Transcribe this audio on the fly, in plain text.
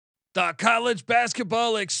The college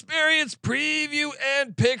basketball experience preview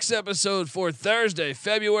and picks episode for Thursday,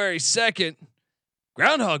 February 2nd,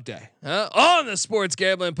 Groundhog Day, on the Sports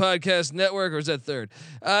Gambling Podcast Network, or is that third?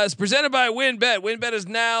 It's presented by WynnBET. WynnBET is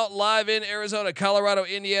now live in Arizona, Colorado,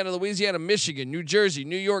 Indiana, Louisiana, Michigan, New Jersey,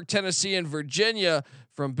 New York, Tennessee, and Virginia.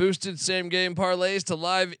 From boosted same game parlays to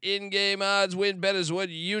live in-game odds, WynnBET is what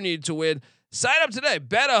you need to win. Sign up today.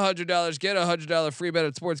 Bet $100. Get a $100 free bet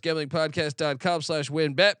at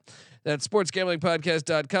sportsgamblingpodcast.com/WynnBET. That's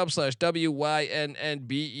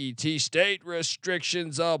sportsgamblingpodcast.com/WYNNBET. State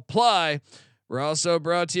restrictions apply. We're also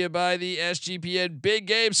brought to you by the SGPN Big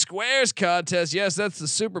Game Squares contest. Yes, that's the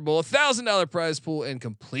Super Bowl. $1,000 prize pool and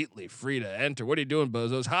completely free to enter. What are you doing,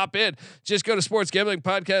 bozos? Hop in. Just go to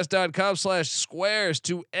sportsgamblingpodcast.com/squares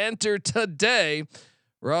to enter today.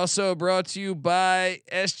 We're also brought to you by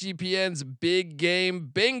SGPN's Big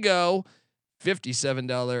Game Bingo.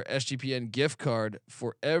 $57 SGPN gift card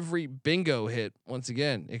for every bingo hit. Once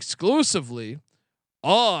again, exclusively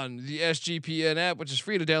on the SGPN app, which is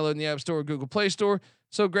free to download in the App Store or Google Play Store.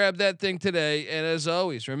 So grab that thing today. And as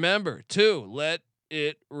always, remember to let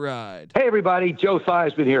it ride. Hey, everybody. Joe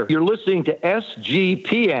Theismann here. You're listening to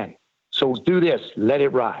SGPN. So do this. Let it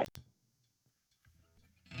ride.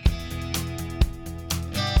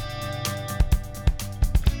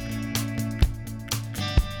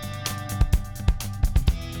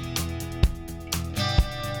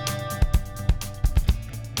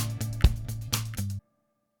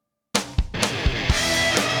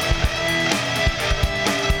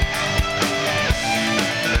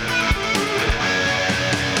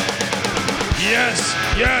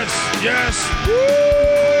 Yes. Woo!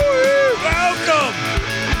 Welcome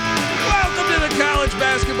to the college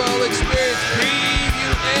basketball experience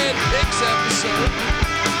preview and picks episode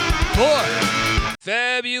for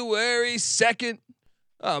February 2nd.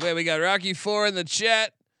 Oh man, we got Rocky 4 in the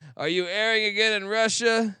chat. Are you airing again in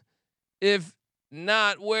Russia? If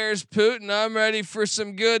not, where's Putin? I'm ready for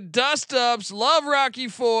some good dust ups. Love Rocky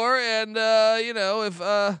 4, and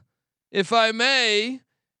if I may.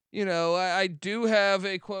 I do have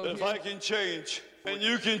a quote. If I can change and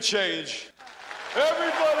you can change,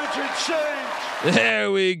 everybody can change.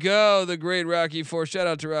 There we go. The great Rocky 4. Shout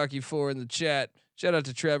out to Rocky 4 in the chat. Shout out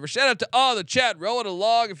to Trevor. Shout out to all the chat rolling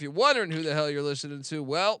along. If you're wondering who the hell you're listening to,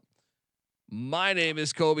 well, my name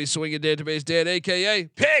is Colby Swinging Database Dan, aka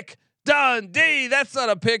Pick Dundee. That's not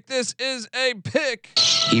a pick. This is a pick.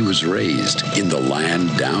 He was raised in the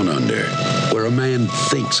land down under, where a man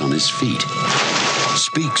thinks on his feet,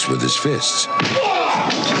 speaks with his fists,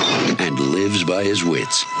 and lives by his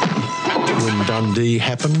wits. When Dundee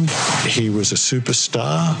happened, he was a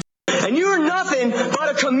superstar. And you're nothing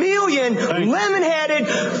but a chameleon, lemon-headed,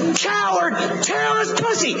 coward, terrorist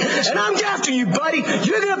pussy. And I'm after you, buddy.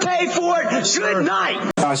 You're going to pay for it. Good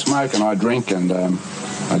night. I smoke and I drink and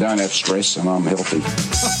I don't have stress and I'm healthy.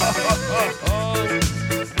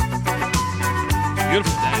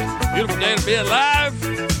 Beautiful day to be alive.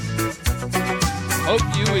 Hope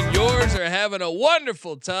you and yours are having a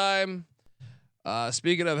wonderful time.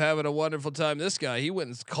 Speaking of having a wonderful time, this guy, he went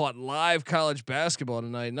and caught live college basketball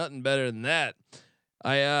tonight. Nothing better than that.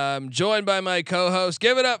 I am joined by my co-host.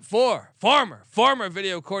 Give it up for former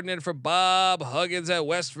video coordinator for Bob Huggins at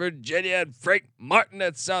West Virginia and Frank Martin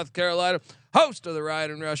at South Carolina. Host of the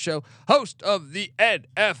Ryan and Rush Show. Host of the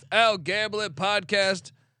NFL Gambling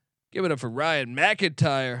Podcast. Give it up for Ryan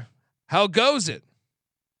McIntyre. How goes it?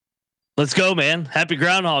 Let's go, man. Happy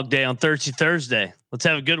Groundhog Day on Thursday. Let's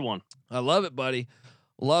have a good one. I love it, buddy.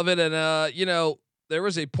 Love it. And, there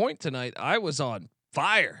was a point tonight. I was on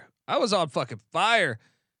fire. I was on fucking fire.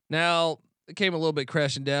 Now, it came a little bit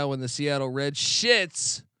crashing down when the Seattle Red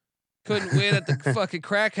Shits couldn't win at the fucking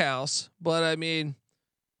crack house. But, I mean,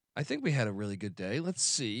 I think we had a really good day. Let's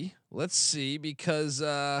see because,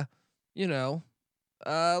 let's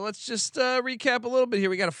just recap a little bit here.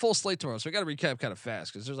 We got a full slate tomorrow, so we got to recap kind of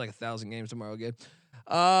fast because there's like 1,000 games tomorrow again.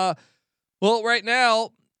 Well, right now,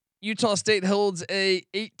 Utah State holds a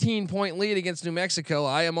 18-point lead against New Mexico.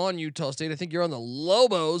 I am on Utah State. I think you're on the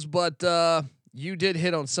Lobos, but you did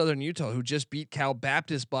hit on Southern Utah, who just beat Cal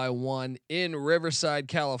Baptist by 1 in Riverside,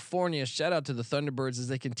 California. Shout out to the Thunderbirds as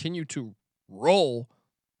they continue to roll.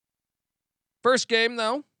 First game,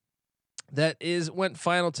 though, went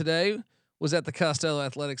final today, was at the Costello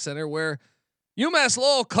Athletic Center, where UMass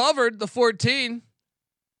Lowell covered the 14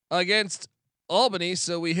 against Albany,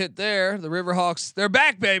 so we hit there. The Riverhawks, they're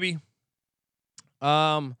back, baby.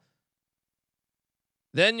 Then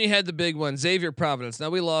you had the big one, Xavier Providence. Now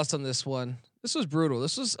we lost on this one. This was brutal.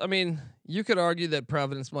 You could argue that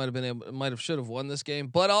Providence should have won this game,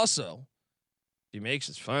 but also if he makes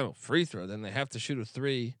his final free throw, then they have to shoot a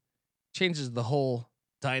 3. changes the whole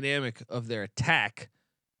dynamic of their attack.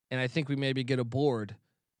 And I think we maybe get a board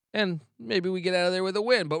and maybe we get out of there with a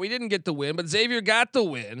win, but we didn't get the win, but Xavier got the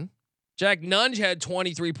win. Jack Nunge had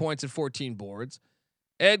 23 points and 14 boards.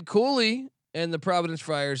 Ed Cooley and the Providence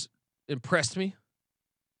Friars impressed me.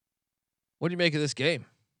 What do you make of this game?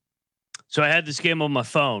 So I had this game on my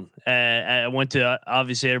phone. I went to,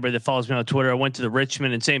 obviously everybody that follows me on Twitter, I went to the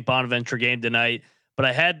Richmond and St. Bonaventure game tonight, but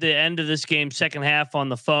I had the end of this game, second half on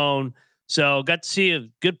the phone. So got to see a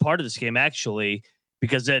good part of this game actually,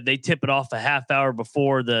 because they tip it off a half hour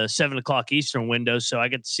before the 7:00 Eastern window. So I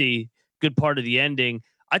got to see good part of the ending.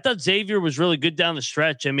 I thought Xavier was really good down the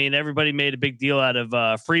stretch. I mean, everybody made a big deal out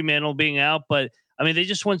of Fremantle being out, but I mean, they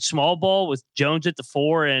just went small ball with Jones at the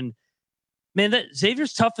 4. And man, that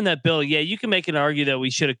Xavier's tough in that bill. Yeah, you can make an argument that we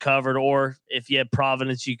should have covered, or if you had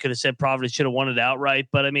Providence, you could have said Providence should have won it outright.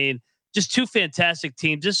 But I mean, just two fantastic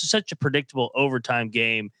teams. This is such a predictable overtime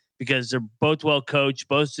game because they're both well coached,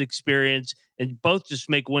 both experienced, and both just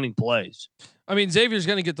make winning plays. I mean, Xavier's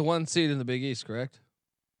going to get the 1 seed in the Big East, correct?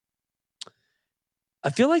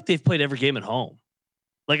 I feel like they've played every game at home.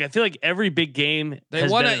 Like I feel like every big game they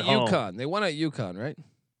won at UConn. They won at UConn, right?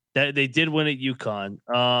 That they did win at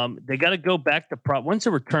UConn. They got to go back to when's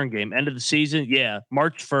the return game? End of the season? Yeah,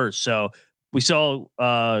 March 1st. So we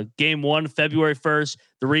saw game 1 February 1st,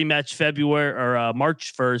 the rematch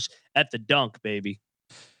March 1st at the Dunk, baby.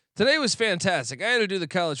 Today was fantastic. I had to do the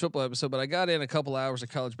college football episode, but I got in a couple hours of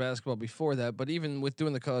college basketball before that. But even with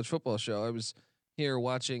doing the college football show, I was here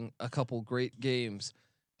watching a couple great games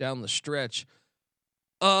down the stretch.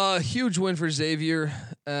 Huge win for Xavier.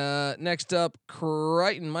 Next up,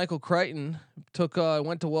 Crichton. Michael Crichton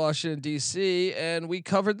went to Washington D.C. and we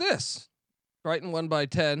covered this. Crichton won by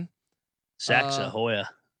 10. Saxa Hoya.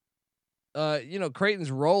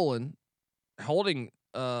 Creighton's rolling, holding.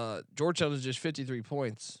 Georgetown is just 53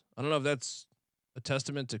 points. I don't know if that's a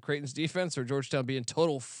testament to Creighton's defense or Georgetown being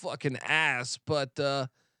total fucking ass, but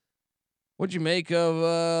what'd you make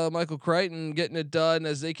of Michael Crichton getting it done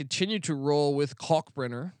as they continue to roll with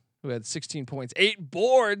Kalkbrenner, who had 16 points, 8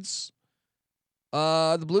 boards?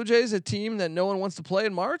 The Blue Jays, a team that no one wants to play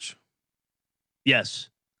in March? Yes.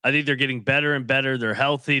 I think they're getting better and better. They're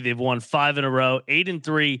healthy. They've won 5 in a row,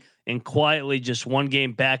 8-3, and quietly just one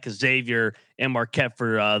game back of Xavier and Marquette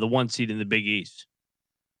for the 1 seed in the Big East.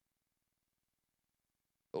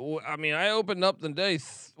 I mean, I opened up the day.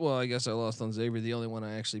 Well, I guess I lost on Xavier, the only one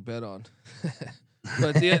I actually bet on.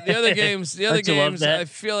 But the other games, I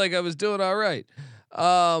feel like I was doing all right.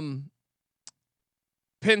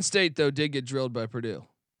 Penn State though did get drilled by Purdue,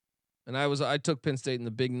 and I took Penn State in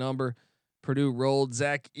the big number. Purdue rolled.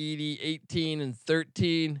 Zach Edey 18 and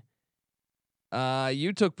 13.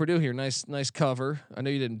 You took Purdue here. Nice cover. I know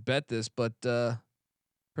you didn't bet this, but Purdue's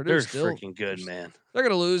they're still freaking good, man. They're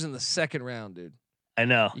gonna lose in the second round, dude. I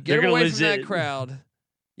know. You get them away from that crowd.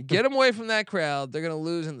 You get them away from that crowd. They're gonna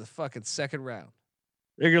lose in the fucking second round.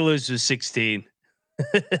 They're gonna lose to 16.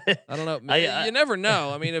 I don't know. You never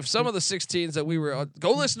know. I mean, if some of the 16s that we were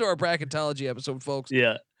go listen to our bracketology episode, folks.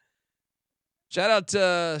 Yeah. Shout out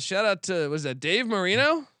to was that Dave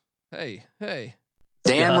Marino? Hey.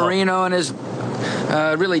 Dan Marino and his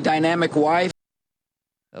really dynamic wife.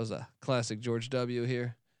 That was a classic George W.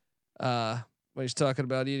 here. When he's talking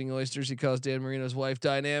about eating oysters, he calls Dan Marino's wife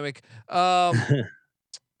dynamic. Yeah,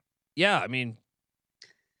 I mean,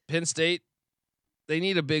 Penn State, they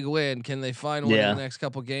need a big win. Can they find one in the next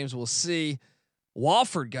couple games? We'll see.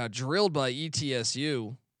 Wofford got drilled by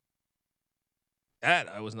ETSU. That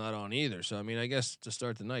I was not on either. So I mean, I guess to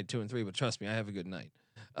start the night 2-3, but trust me, I have a good night.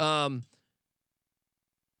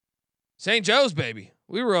 St. Joe's, baby.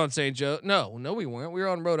 We were on St. Joe. No, we weren't. We were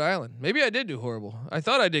on Rhode Island. Maybe I did do horrible. I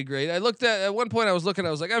thought I did great. I looked at one point. I was like,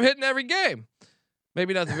 I'm hitting every game.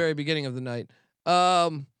 Maybe not the very beginning of the night.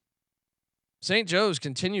 St. Joe's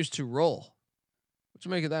continues to roll. What'd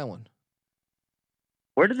you make of that one?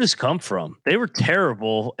 Where did this come from? They were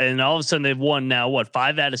terrible, and all of a sudden they've won now.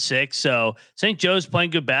 5 out of 6. So St. Joe's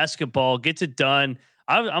playing good basketball, gets it done.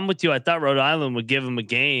 I'm with you. I thought Rhode Island would give them a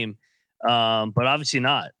game, but obviously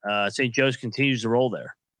not. St. Joe's continues to roll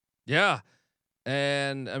there. Yeah,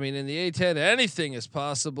 and I mean in the A10, anything is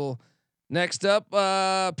possible. Next up,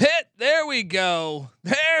 Pitt. There we go.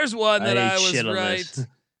 There's one that I was right.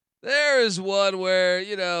 There is one where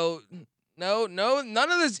No,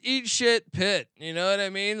 none of this eat shit Pitt. You know what I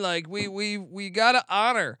mean? Like we gotta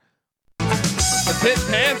honor the Pitt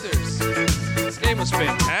Panthers. This game was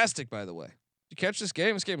fantastic, by the way. Did you catch this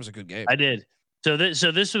game? This game was a good game. I did. So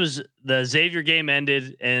this was the Xavier game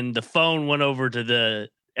ended, and the phone went over to the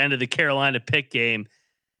end of the Carolina Pitt game.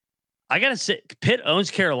 I gotta say, Pitt owns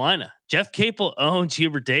Carolina. Jeff Capel owns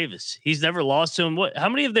Hubert Davis. He's never lost to him. How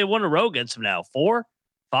many have they won in a row against him now? 4,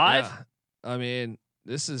 5? Yeah. I mean,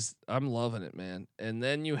 I'm loving it, man. And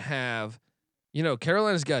then you have,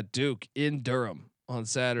 Carolina's got Duke in Durham on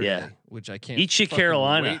Saturday, which I can't eat shit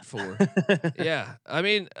Carolina wait for. Yeah. I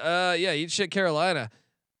mean, eat shit Carolina.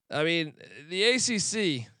 I mean, the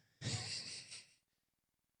ACC,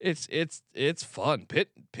 it's fun. Pitt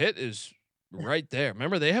is right there.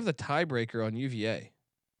 Remember, they have the tiebreaker on UVA.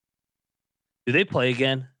 Do they play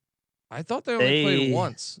again? I thought they only played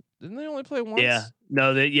once. Didn't they only play once? Yeah.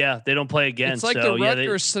 No, they don't play again. It's like so, the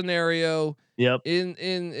Rutgers scenario. Yep. In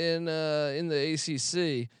the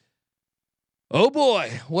ACC. Oh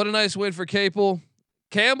boy, what a nice win for Capel.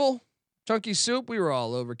 Campbell, Chunky Soup. We were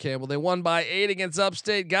all over Campbell. They won by 8 against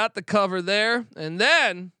Upstate. Got the cover there, and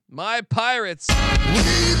then my Pirates.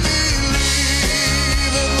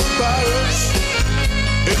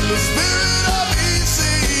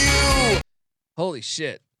 Holy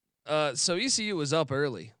shit. So ECU was up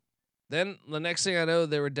early. Then the next thing I know,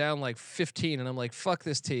 they were down like 15, and I'm like, fuck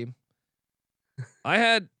this team. I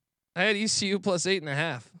had ECU plus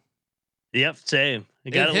 8.5. Yep, same.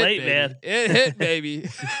 You got it late, baby. man. It hit, baby.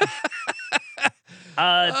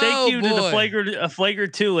 Thank you to the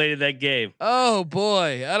flagrant 2 late in that game. Oh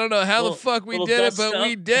boy, I don't know how the fuck we did it, but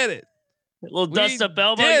we did it. A little dust up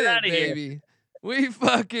elbow, you're out of baby. Here. We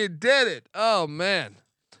fucking did it. Oh man.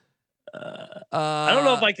 I don't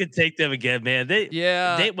know if I could take them again, man.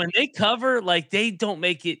 They when they cover, like they don't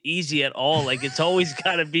make it easy at all. Like it's always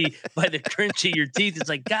got to be by the crunch of your teeth. It's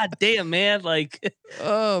like, God damn, man. Like,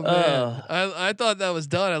 oh man, I thought that was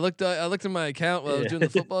done. I looked at my account while I was doing the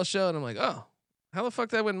football show, and I'm like, oh, how the fuck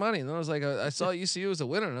did I win money? And then I was like, I saw ECU as a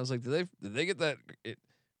winner, and I was like, did they get that? Did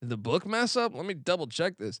the book mess up? Let me double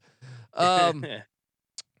check this.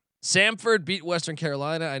 Samford beat Western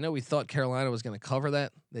Carolina. I know we thought Carolina was going to cover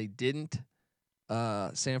that. They didn't.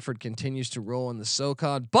 Samford continues to roll in the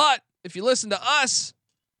SoCon. But if you listen to us,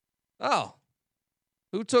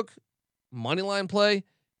 who took money line play?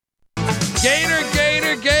 Gator,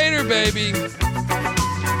 baby.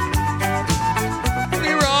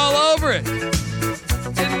 We were all over it.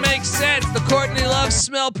 Didn't make sense. The Courtney Love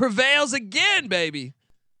smell prevails again, baby.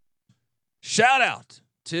 Shout out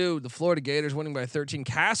to the Florida Gators winning by 13.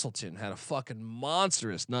 Castleton had a fucking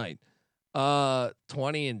monstrous night.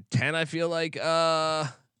 20-10. I feel like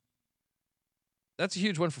that's a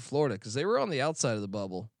huge win for Florida because they were on the outside of the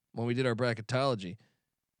bubble when we did our bracketology.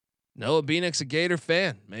 Noah Beanick's a Gator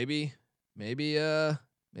fan. Maybe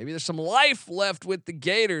there's some life left with the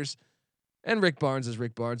Gators. And Rick Barnes is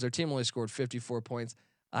Rick Barnes. Their team only scored 54 points.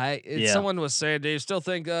 Someone was saying, do you still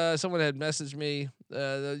think someone had messaged me?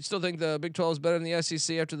 You still think the Big 12 is better than the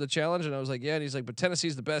SEC after the challenge? And I was like, yeah. And he's like, but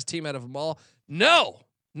Tennessee's the best team out of them all. No,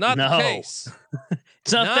 not the case.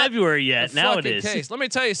 It's not February yet. Now it is. Case. Let me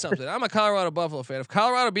tell you something. I'm a Colorado Buffalo fan. If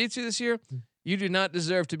Colorado beats you this year, you do not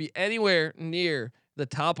deserve to be anywhere near the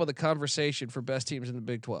top of the conversation for best teams in the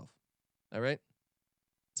Big 12. All right,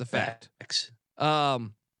 it's a fact.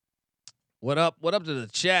 What up to the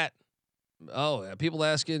chat? Oh, yeah, people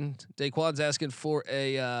asking. Daquan's asking for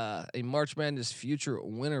a March Madness future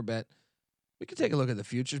winner bet. We can take a look at the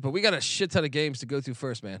futures, but we got a shit ton of games to go through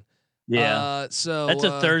first, man. Yeah. So that's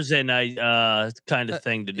a Thursday night kind of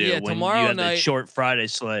thing to do. Yeah, when tomorrow you have night, that short Friday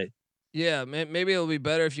slate. Yeah, maybe it'll be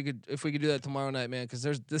better if we could do that tomorrow night, man. Because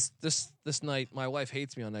there's this night. My wife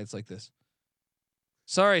hates me on nights like this.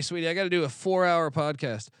 Sorry, sweetie. I got to do a 4-hour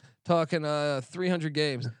podcast talking 300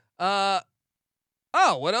 games.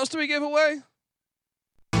 What else do we give away?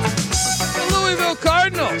 The Louisville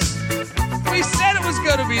Cardinals. We said it was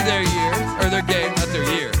going to be their year, or their game, not their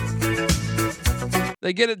year.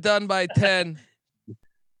 They get it done by 10. I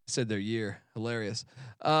said their year. Hilarious.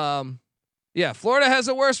 Yeah, Florida has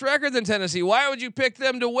a worse record than Tennessee. Why would you pick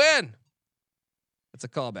them to win? That's a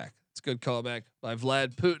callback. It's a good callback by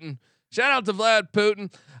Vlad Putin. Shout out to Vlad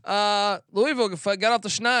Putin. Louisville got off the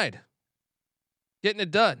schneid. Getting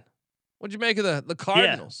it done. What'd you make of the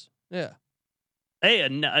Cardinals? Yeah. Hey,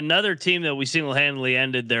 another team that we single-handedly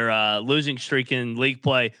ended their losing streak in league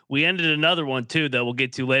play. We ended another one too that we'll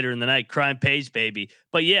get to later in the night. Crime pays, baby.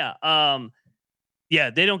 But yeah,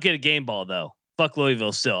 they don't get a game ball though. Fuck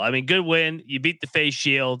Louisville still. I mean, good win. You beat the Face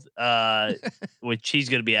Shield, which he's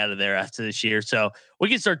going to be out of there after this year. So we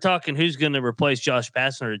can start talking who's going to replace Josh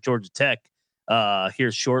Pastner at Georgia Tech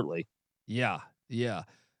here shortly. Yeah.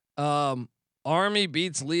 Army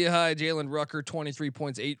beats Lehigh. Jalen Rucker, 23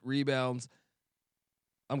 points, 8 rebounds.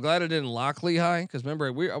 I'm glad I didn't lock Lehigh because remember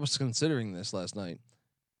I was considering this last night.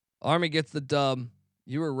 Army gets the dub.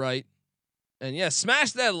 You were right, and yeah,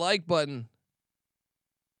 smash that like button.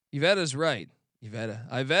 Yvetta's right. Iveta.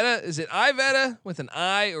 Iveta. Is it Iveta with an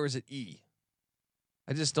I or is it E?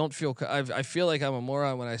 I just don't feel. I feel like I'm a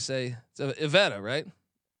moron when I say it's Iveta, right?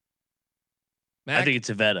 Mac? I think it's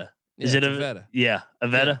Iveta. Yeah, Is it Iveta? Yeah,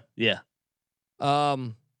 Iveta. Yeah.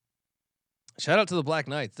 Shout out to the Black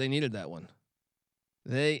Knights. They needed that one.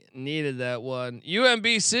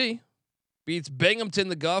 UMBC beats Binghamton,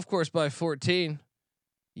 the golf course, by 14.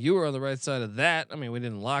 You were on the right side of that. I mean, we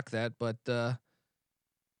didn't lock that, but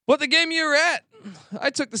what the game you were at? I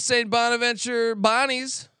took the St. Bonaventure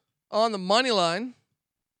Bonnies on the money line.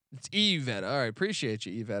 It's Iveta. All right, appreciate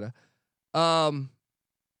you, Iveta.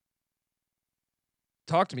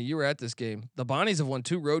 Talk to me. You were at this game. The Bonnies have won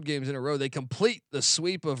 2 road games in a row. They complete the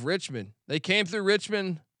sweep of Richmond. They came through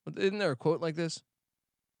Richmond. Isn't there a quote like this?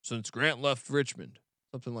 Since Grant left Richmond,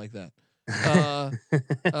 something like that.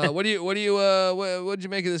 What did you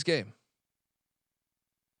make of this game?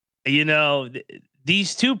 You know,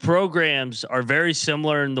 these two programs are very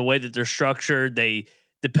similar in the way that they're structured. They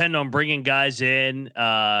depend on bringing guys in,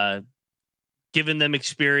 giving them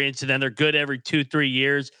experience, and then they're good every 2-3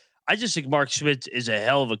 years. I just think Mark Schmitz is a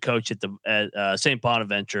hell of a coach at St.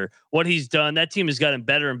 Bonaventure. What he's done, that team has gotten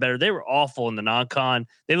better and better. They were awful in the non-con.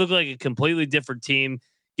 They look like a completely different team,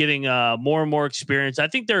 getting more and more experience. I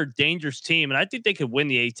think they're a dangerous team, and I think they could win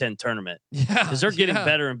the A10 tournament. Yeah, because they're getting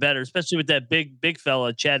better and better, especially with that big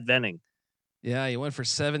fella, Chad Venning. Yeah, he went for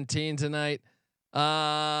 17 tonight.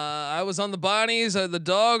 I was on the Bonnies. The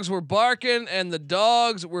dogs were barking, and the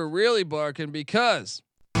dogs were really barking because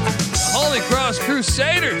Holy Cross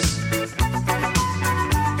Crusaders,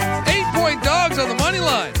 8-point dogs on the money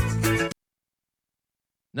line.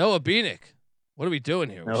 Noah Beanick, what are we doing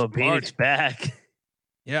here? Noah Beanick's back.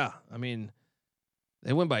 Yeah, I mean,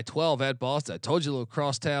 they win by 12 at Boston. I told you, little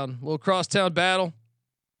crosstown battle.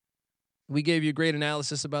 We gave you great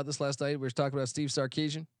analysis about this last night. We were talking about Steve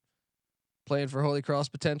Sarkisian playing for Holy Cross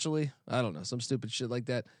potentially. I don't know, some stupid shit like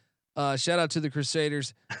that. Shout out to the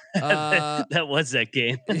Crusaders. That was that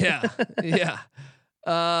game. Yeah.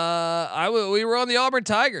 We were on the Auburn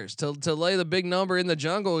Tigers to lay the big number in the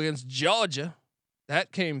jungle against Georgia.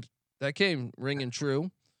 That came ringing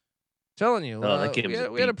true. Telling you,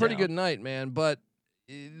 we had a pretty good night, man. But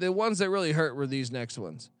the ones that really hurt were these next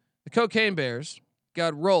ones. The Cocaine Bears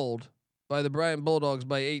got rolled by the Bryant Bulldogs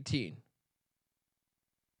by 18.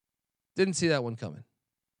 Didn't see that one coming.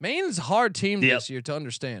 Maine is a hard team this year to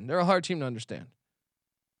understand. They're a hard team to understand.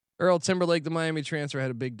 Earl Timberlake, the Miami transfer,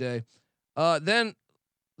 had a big day. Then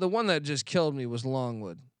the one that just killed me was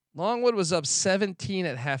Longwood. Longwood was up 17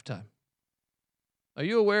 at halftime. Are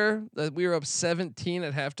you aware that we were up 17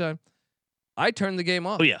 at halftime? I turned the game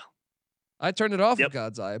off. Oh, yeah. I turned it off with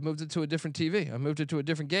God's eye. I moved it to a different TV. I moved it to a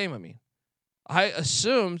different game. I mean, I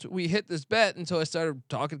assumed we hit this bet until I started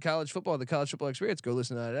talking college football, the college football experience. Go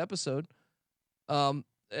listen to that episode. And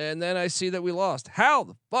then I see that we lost. How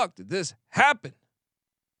the fuck did this happen?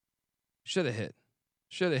 Should have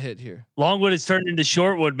hit here. Longwood has turned into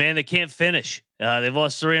Shortwood, man. They can't finish. They've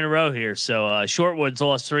lost 3 in a row here. So Shortwood's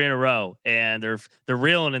lost 3 in a row, and they're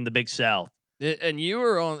reeling in the Big South. And you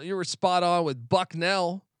were spot on with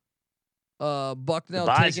Bucknell. Bucknell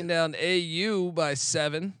taking down AU by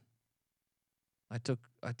 7. I took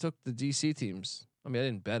the DC teams. I mean, I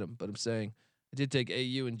didn't bet them, but I'm saying I did take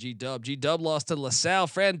AU and G-Dub. G-Dub lost to LaSalle.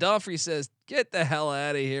 Fran Dunphy says, "Get the hell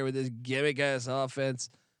out of here with this gimmick ass offense."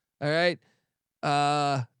 All right.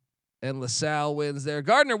 And LaSalle wins there.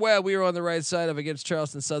 Gardner Webb, we were on the right side of against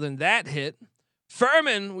Charleston Southern. That hit.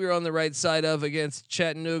 Furman, we were on the right side of against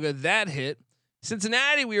Chattanooga. That hit.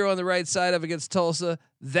 Cincinnati, we were on the right side of against Tulsa.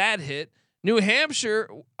 That hit. New Hampshire,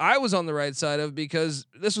 I was on the right side of because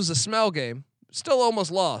this was a smell game. Still almost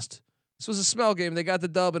lost. This was a smell game. They got the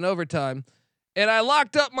dub in overtime. And I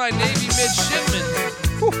locked up my Navy midshipman.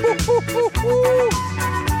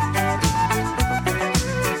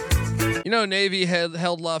 You know, Navy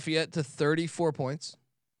held Lafayette to 34 points.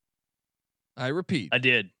 I repeat. I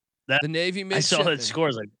did. The Navy midshipman. I saw that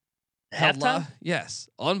scores like halftime. Yes,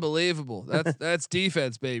 unbelievable. That's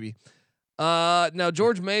defense, baby. Now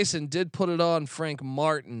George Mason did put it on Frank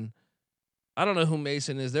Martin. I don't know who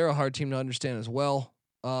Mason is. They're a hard team to understand as well.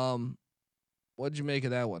 What'd you make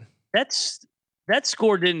of that one? That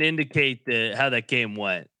score didn't indicate how that game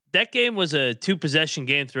went. That game was a 2-possession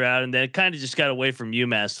game throughout, and then it kind of just got away from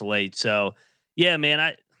UMass late. So, yeah,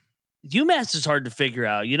 man, UMass is hard to figure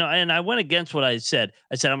out, you know. And I went against what I said.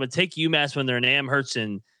 I said I'm going to take UMass when they're in Amherst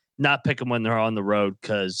and not pick them when they're on the road.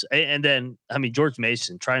 And then George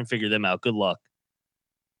Mason, try and figure them out. Good luck.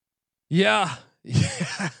 Yeah,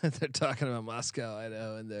 they're talking about Moscow,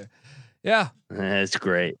 Idaho, and they're that's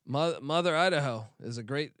great. Mother Idaho is a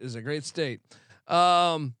great state.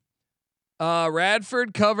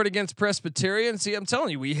 Radford covered against Presbyterian. See, I'm telling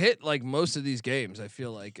you, we hit like most of these games. I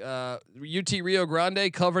feel like UT Rio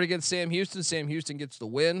Grande covered against Sam Houston. Sam Houston gets the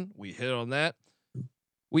win. We hit on that.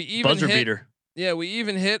 We even buzzer hit, beater. Yeah, we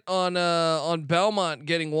even hit on Belmont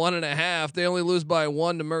getting 1.5. They only lose by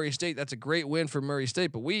 1 to Murray State. That's a great win for Murray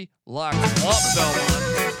State, but we locked up Belmont.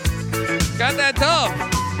 Got that dub.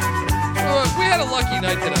 Look, we had a lucky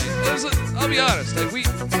night tonight. I'll be honest. Like we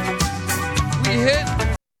hit.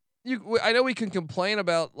 I know we can complain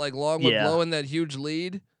about like Longwood blowing that huge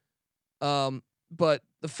lead, but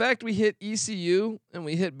the fact we hit ECU and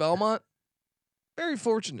we hit Belmont, very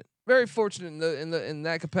fortunate in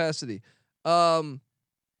that capacity.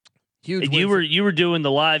 Huge. And you were doing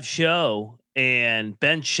the live show, and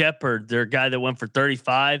Ben Shepard, their guy that went for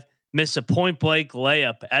 35, missed a point blank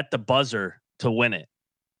layup at the buzzer to win it.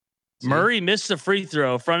 Murray missed the free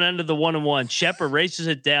throw, front end of the 1-and-1. Shepard races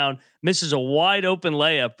it down, misses a wide open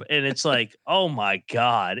layup, and it's like, oh my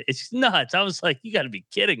God, it's nuts. I was like, you got to be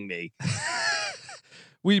kidding me.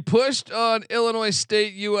 We pushed on Illinois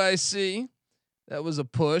State UIC. That was a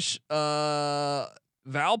push. Valpo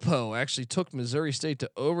actually took Missouri State to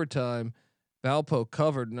overtime. Valpo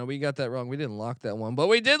covered. No, we got that wrong. We didn't lock that one, but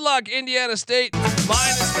we did lock Indiana State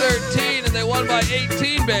 -13, and they won by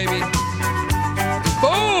 18, baby.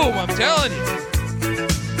 Boom! I'm telling you,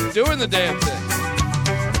 doing the damn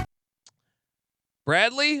thing.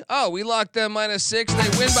 Bradley, we locked them -6. They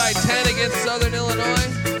win by 10 against Southern Illinois.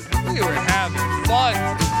 Look at we're having fun.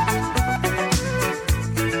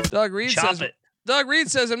 Doug Reed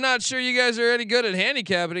says, I'm not sure you guys are any good at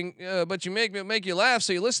handicapping, but you make you laugh,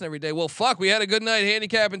 so you listen every day. Well, fuck, we had a good night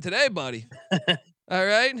handicapping today, buddy. All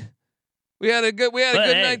right, we had a good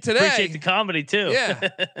night today. Appreciate the comedy too. Yeah.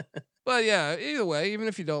 But yeah, either way, even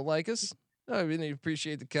if you don't like us, I really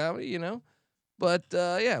appreciate the comedy, you know. But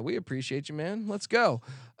yeah, we appreciate you, man. Let's go.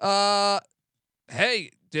 Hey,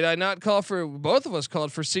 did I not call for? Both of us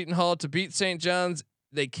called for Seton Hall to beat St. John's.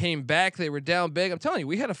 They came back. They were down big. I'm telling you,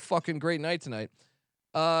 we had a fucking great night tonight.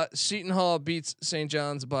 Seton Hall beats St.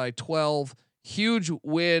 John's by 12. Huge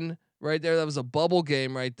win right there. That was a bubble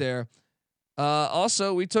game right there.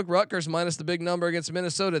 Also, we took Rutgers minus the big number against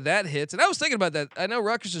Minnesota. That hits. And I was thinking about that. I know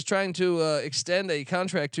Rutgers is trying to extend a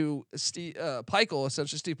contract to Steve Pikiell,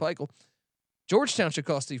 essentially Steve Pikiell. Georgetown should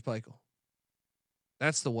call Steve Pikiell.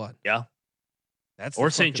 That's the one. Yeah. That's or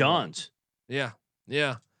St. John's. One. Yeah.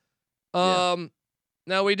 Yeah.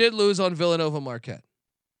 Now we did lose on Villanova Marquette.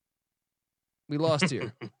 We lost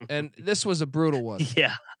here, and this was a brutal one.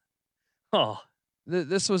 Yeah. Oh,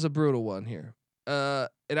 this was a brutal one here.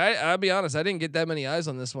 And I'll be honest, I didn't get that many eyes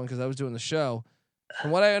on this one because I was doing the show. From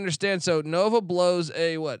what I understand, so Nova blows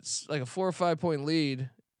like a 4 or 5 point lead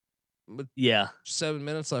with 7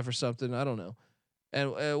 minutes left or something. I don't know.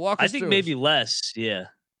 And walk us I think through maybe it. less. Yeah.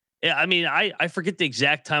 Yeah. I mean, I forget the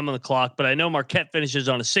exact time on the clock, but I know Marquette finishes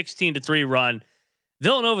on a 16-3 run.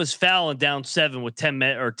 Villanova's fouling down 7 with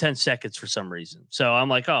 10 seconds for some reason. So I'm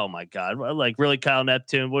like, oh my God, like really, Kyle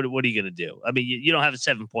Neptune, what are you going to do? I mean, you don't have a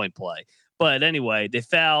 7-point play. But anyway, they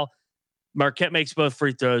foul. Marquette makes both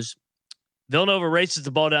free throws. Villanova races the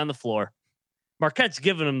ball down the floor. Marquette's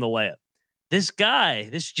giving him the layup. This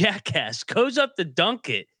jackass, goes up to dunk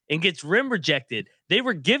it and gets rim rejected. They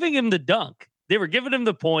were giving him the dunk. They were giving him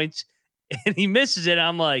the points, and he misses it.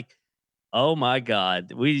 I'm like, oh my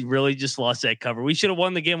God, we really just lost that cover. We should have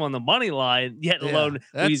won the game on the money line, yet alone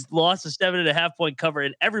we lost a 7.5 point cover,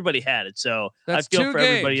 and everybody had it. So I feel for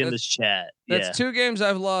everybody in this chat. That's 2 games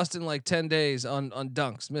I've lost in like 10 days on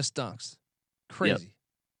dunks, missed dunks.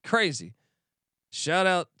 Crazy. Shout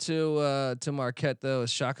out to Marquette though,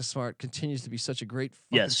 as Shaka Smart continues to be such a great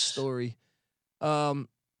fucking story. LSU.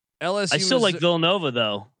 I still like Villanova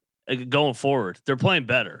though, going forward. They're playing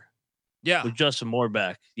better. Yeah, with Justin Moore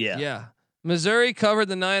back. Yeah. Missouri covered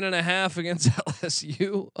the 9.5 against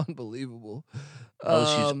LSU. Unbelievable.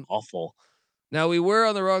 LSU's awful. Now we were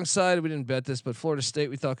on the wrong side. We didn't bet this, but Florida State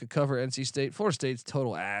we thought could cover NC State. Florida State's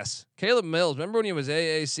total ass. Caleb Mills. Remember when he was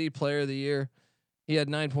AAC Player of the Year? He had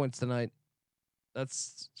 9 points tonight.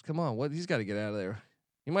 Come on. What? He's got to get out of there.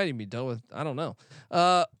 He might even be done with. I don't know.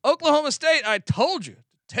 Oklahoma State. I told you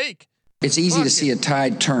to take. It's easy to see a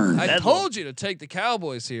tide turn. I told you to take the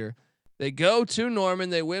Cowboys here. They go to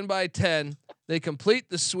Norman. They win by 10. They complete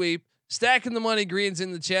the sweep. Stacking the money greens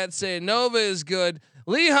in the chat saying Nova is good.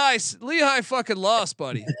 Lehigh fucking lost,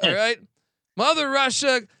 buddy. All right. Mother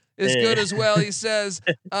Russia is good as well. He says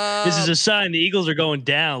this is a sign the Eagles are going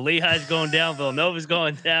down. Lehigh's going down. Villanova's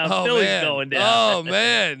going down. Philly's going down. Oh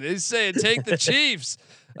man, he's saying take the Chiefs.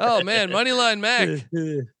 Oh man, Moneyline Mac.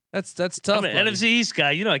 That's tough. I'm an NFC East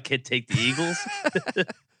guy. You know I can't take the Eagles.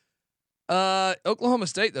 Oklahoma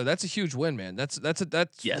State though, that's a huge win, man. That's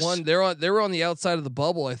Yes. one. They were on the outside of the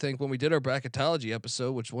bubble, I think, when we did our bracketology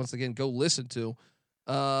episode, which once again go listen to.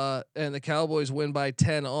 And the Cowboys win by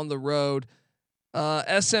 10 on the road.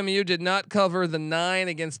 SMU did not cover the 9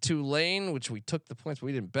 against Tulane, which we took the points, but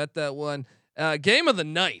we didn't bet that one. Game of the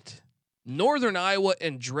night, Northern Iowa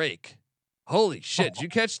and Drake. Holy shit! Do you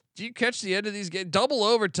catch the end of these games? Double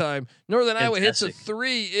overtime. Northern Iowa hits a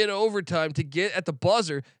 3 in overtime to get at the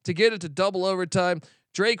buzzer to get it to double overtime.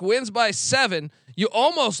 Drake wins by 7. You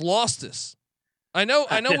almost lost this. I know.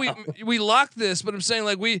 We locked this, but I'm saying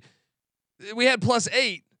like we had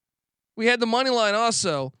 +8. We had the money line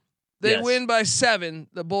also. They win by 7.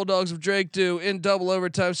 The Bulldogs of Drake do in double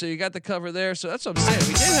overtime. So you got the cover there. So that's what I'm saying.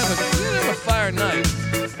 We did have a fire night.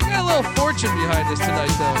 We got a little fortune behind us tonight,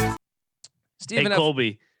 though. Stephen hey,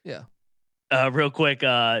 Colby. Yeah. Real quick.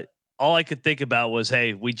 All I could think about was,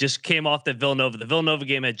 hey, we just came off that Villanova. The Villanova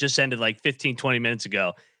game had just ended like 15, 20 minutes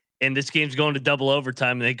ago. And this game's going to double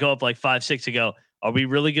overtime. And they go up like 5-6 ago. Are we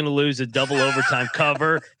really going to lose a double overtime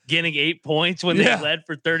cover, getting 8 points when they led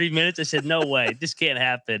for 30 minutes? I said, no way. This can't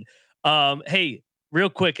happen. Hey, real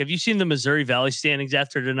quick, have you seen the Missouri Valley standings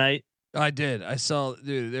after tonight? I did. I saw,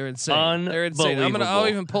 dude, they're insane. They're insane. I'll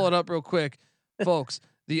even pull it up real quick, folks.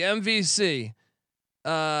 The MVC,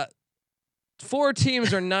 4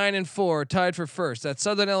 teams are 9-4, tied for first. That's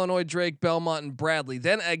Southern Illinois, Drake, Belmont, and Bradley.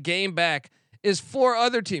 Then a game back is 4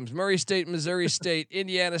 other teams: Murray State, Missouri State,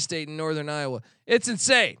 Indiana State, and Northern Iowa. It's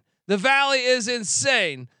insane. The Valley is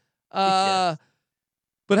insane. But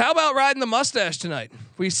how about riding the mustache tonight?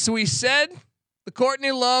 We said the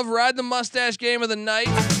Courtney Love ride the mustache game of the night.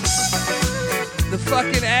 The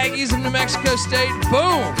fucking Aggies of New Mexico State.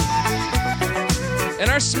 Boom. And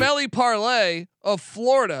our smelly parlay of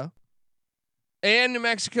Florida and New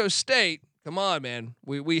Mexico State. Come on, man.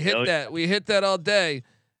 We hit that. We hit that all day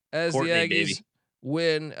as Courtney, the Aggies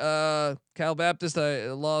win. Cal Baptist,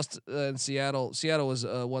 I lost in Seattle. Seattle was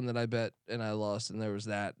one that I bet and I lost, and there was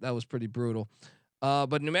that. That was pretty brutal.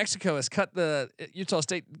 But New Mexico has cut the Utah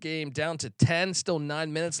State game down to 10. Still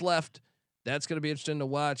 9 minutes left. That's going to be interesting to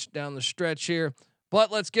watch down the stretch here. But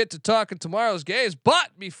let's get to talking tomorrow's games.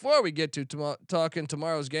 But before we get to talking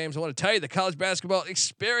tomorrow's games, I want to tell you the college basketball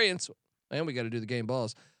experience, and we got to do the game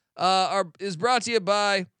balls, is brought to you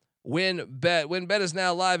by WynnBET. WynnBET is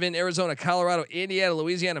now live in Arizona, Colorado, Indiana,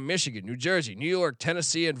 Louisiana, Michigan, New Jersey, New York,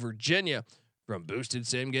 Tennessee, and Virginia. From boosted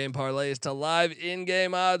same-game parlays to live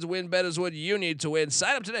in-game odds, WynnBET is what you need to win.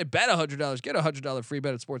 Sign up today, bet $100, get a $100 free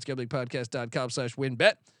bet at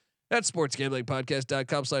sportsgamblingpodcast.com/WynnBET. That's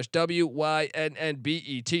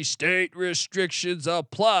sportsgamblingpodcast.com/WYNNBET. State restrictions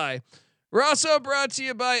apply. We're also brought to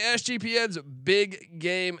you by SGPN's Big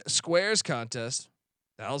Game Squares contest.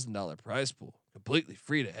 $1,000 prize pool, completely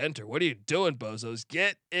free to enter. What are you doing, bozos?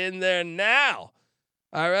 Get in there now.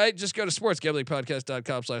 All right, just go to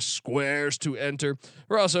sportsgamblingpodcast.com/squares to enter.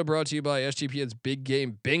 We're also brought to you by SGPN's Big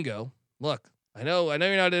Game Bingo. Look, I know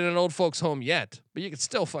you're not in an old folks home yet, but you can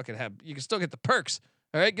still get the perks.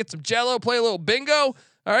 All right, get some Jello, play a little bingo.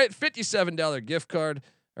 All right, $57 gift card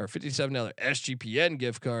or $57 SGPN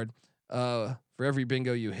gift card for every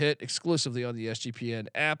bingo you hit, exclusively on the SGPN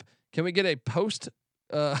app. Can we get a post?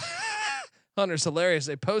 Hunter's hilarious.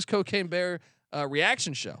 A post Cocaine Bear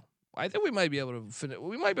reaction show. I think we might be able to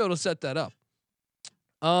set that up.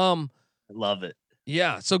 I love it.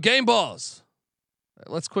 Yeah. So game balls.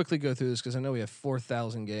 Let's quickly go through this because I know we have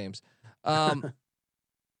 4,000 games.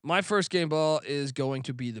 My first game ball is going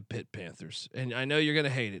to be the Pitt Panthers, and I know you're going to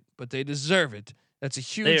hate it, but they deserve it. That's a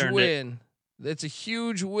huge win. That's a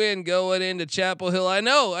huge win going into Chapel Hill. I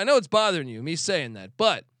know it's bothering you, me saying that,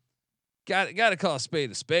 but got to call a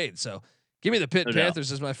spade. So give me the Pitt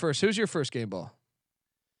Panthers as my first. Who's your first game ball?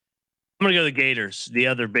 I'm going to go the Gators, the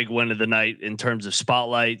other big win of the night in terms of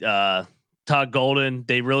spotlight. Todd Golden,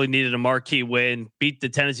 they really needed a marquee win, beat the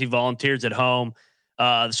Tennessee Volunteers at home.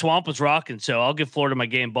 The Swamp was rocking, so I'll give Florida my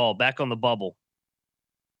game ball. Back on the bubble.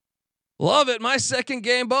 Love it. My second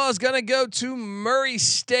game ball is going to go to Murray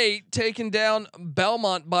State, taking down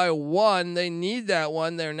Belmont by 1. They need that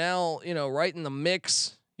one. They're now, right in the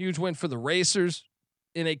mix. Huge win for the Racers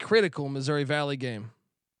in a critical Missouri Valley game.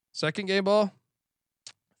 Second game ball,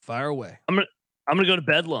 fire away. I'm gonna go to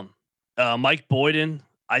Bedlam. Mike Boyden.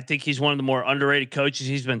 I think he's one of the more underrated coaches.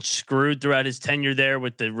 He's been screwed throughout his tenure there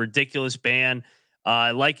with the ridiculous ban.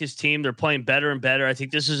 I like his team. They're playing better and better. I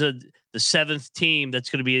think this is the 7th team that's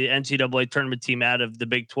going to be an NCAA tournament team out of the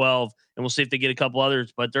Big 12, and we'll see if they get a couple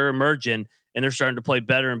others. But they're emerging and they're starting to play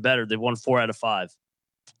better and better. They've won 4 out of 5.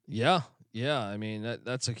 Yeah. I mean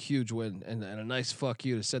that's a huge win and a nice fuck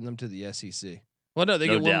you to send them to the SEC. Well, no, they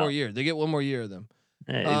get one more year. They get one more year of them.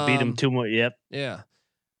 Beat him 2 more. Yep. Yeah.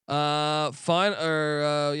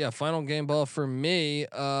 Final game ball for me.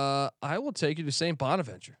 I will take you to St.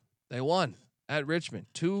 Bonaventure. They won at Richmond.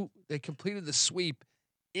 They completed the sweep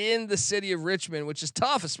in the city of Richmond, which is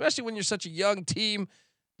tough, especially when you're such a young team.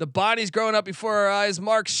 The body's growing up before our eyes.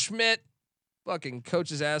 Mark Schmidt, fucking coach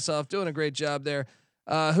his ass off, doing a great job there.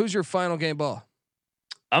 Who's your final game ball?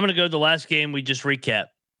 I'm gonna go to the last game we just recapped.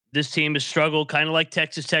 This team has struggled, kind of like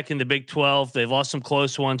Texas Tech in the Big 12. They've lost some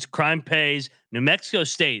close ones. Crime pays. New Mexico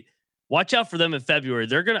State. Watch out for them in February.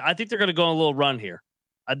 I think they're gonna go on a little run here.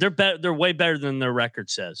 They're way better than their record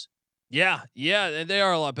says. Yeah, they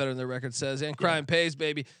are a lot better than their record says. And crime pays,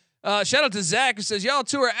 baby. Shout out to Zach who says, y'all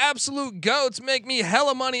two are absolute goats. Make me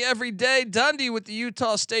hella money every day. Dundee with the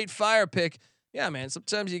Utah State Fire pick. Yeah, man.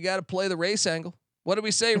 Sometimes you got to play the race angle. What do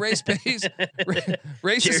we say? Race pays.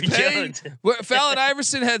 Races pay. Fallon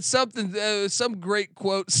Iverson had some great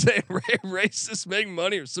quote saying racists make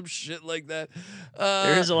money or some shit like that.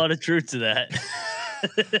 There is a lot of truth to that.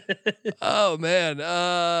 Oh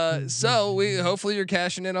man. So hopefully you're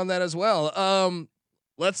cashing in on that as well.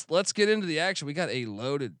 Let's get into the action. We got a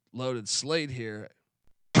loaded slate here.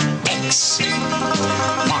 X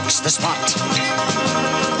marks the spot.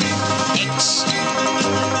 X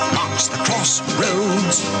marks the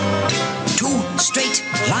crossroads. 2 straight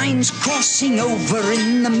lines crossing over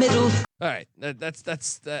in the middle. All right, that's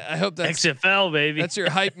I hope that's XFL, baby. That's your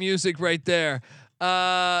hype music right there.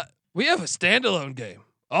 We have a standalone game.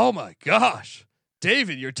 Oh my gosh,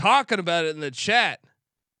 David, you're talking about it in the chat.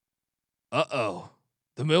 The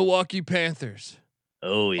Milwaukee Panthers.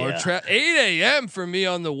 Oh yeah. 8 a.m. for me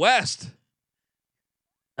on the West.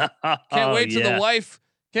 Can't wait till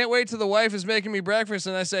the wife is making me breakfast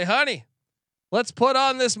and I say, honey, let's put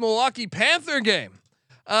on this Milwaukee Panther game.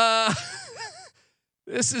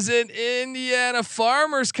 This is in Indiana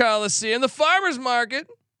Farmers Coliseum, the farmers market.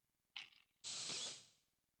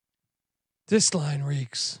 This line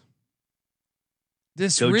reeks.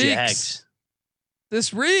 This reeks. Jags.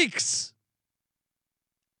 This reeks.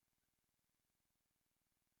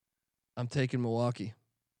 I'm taking Milwaukee.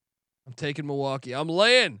 I'm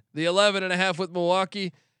laying the 11.5 with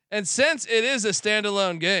Milwaukee. And since it is a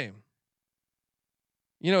standalone game,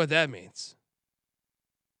 you know what that means.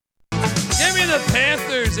 Give me the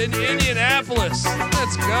Panthers in Indianapolis.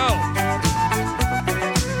 Let's go.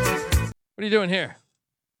 What are you doing here?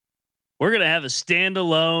 We're going to have a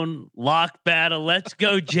standalone lock battle. Let's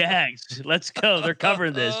go Jags. Let's go. They're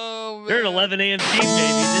covering this. They're an 11 a.m. team, baby.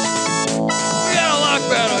 We got a lock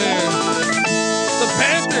battle here. The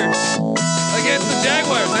Panthers against the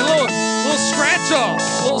Jaguars. A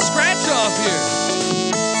little scratch off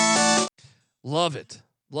here. Love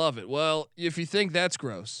it. Well, if you think that's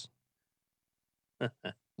gross,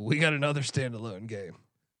 we got another standalone game.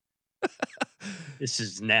 This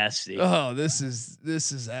is nasty. Oh, this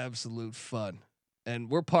is absolute fun. And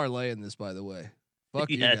we're parlaying this, by the way.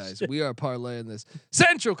 Fuck you guys. We are parlaying this.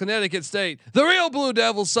 Central Connecticut State, the real Blue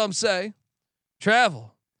Devils, some say,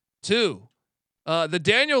 travel to the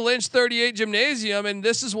Daniel Lynch 38 Gymnasium. And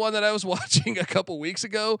this is one that I was watching a couple weeks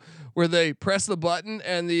ago where they press the button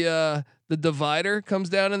and the divider comes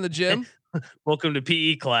down in the gym. Welcome to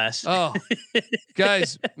PE class. Oh,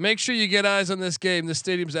 guys, make sure you get eyes on this game. The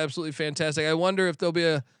stadium's absolutely fantastic. I wonder if there'll be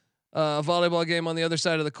a volleyball game on the other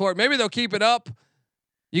side of the court. Maybe they'll keep it up.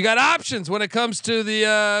 You got options when it comes to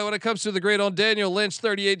the great old Daniel Lynch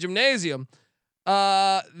 38 Gymnasium.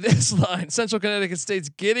 This line, Central Connecticut State's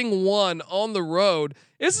getting one on the road.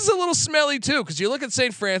 This is a little smelly too, because you look at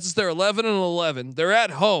St. Francis, they're 11-11. They're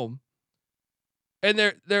at home. And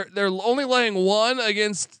they're only laying one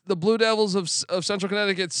against the Blue Devils of Central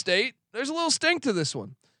Connecticut State. There's a little stink to this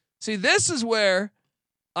one. See, this is where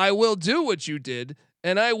I will do what you did,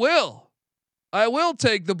 and I will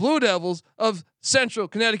take the Blue Devils of Central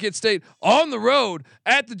Connecticut State on the road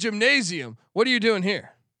at the gymnasium. What are you doing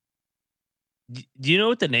here? Do you know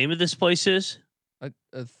what the name of this place is?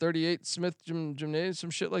 A 38 Smith Gymnasium,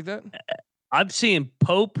 some shit like that. I'm seeing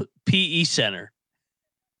Pope PE Center.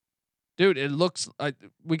 Dude, it looks.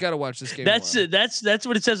 We got to watch this game. That's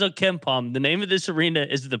what it says on KenPom. The name of this arena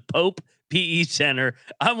is the Pope PE Center.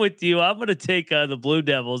 I'm with you. I'm going to take the Blue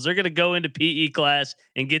Devils. They're going to go into PE class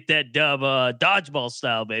and get that dub, dodgeball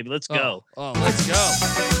style, baby. Let's go. Oh, let's go.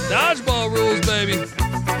 Dodgeball rules, baby.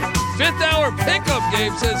 5th hour pickup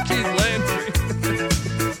game, says Keith Landry.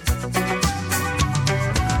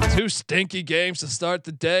 2 stinky games to start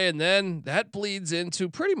the day, and then that bleeds into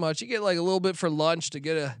pretty much you get like a little bit for lunch to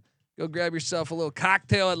go grab yourself a little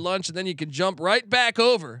cocktail at lunch, and then you can jump right back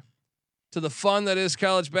over to the fun that is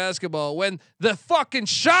college basketball when the fucking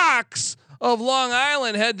Sharks of Long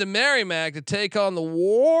Island head to Merrimack to take on the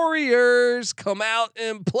Warriors. Come out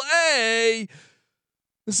and play.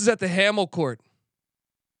 This is at the Hamel Court.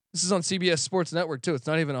 This is on CBS Sports Network too. It's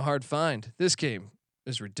not even a hard find. This game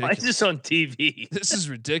is ridiculous. Why is this on TV? This is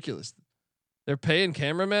ridiculous. They're paying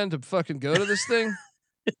cameramen to fucking go to this thing.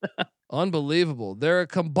 Unbelievable. They're a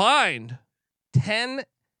combined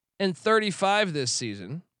 10-35 this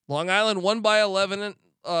season. Long Island won by 11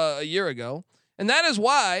 a year ago, and that is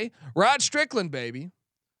why Rod Strickland, baby,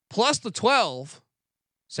 plus the 12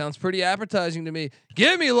 sounds pretty appetizing to me.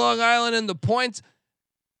 Give me Long Island in the points.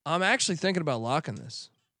 I'm actually thinking about locking this.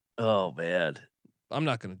 Oh man, I'm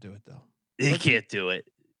not going to do it though. You can't do it.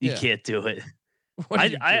 You can't do it.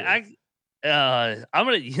 I'm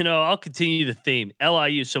gonna, I'll continue the theme.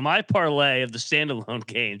 LIU. So my parlay of the standalone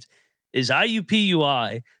games is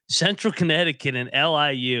IUPUI, Central Connecticut, and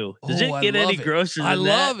LIU. Does it get any grosser than that?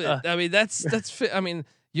 I love it. I mean, that's. I mean,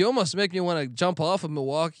 you almost make me want to jump off of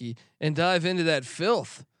Milwaukee and dive into that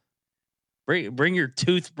filth. Bring your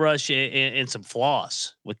toothbrush and some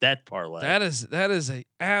floss with that parlay. That is a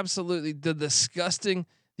absolutely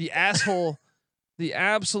the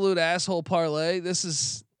absolute asshole parlay.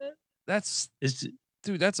 That's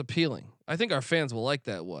appealing. I think our fans will like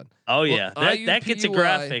that one. Oh yeah, that gets a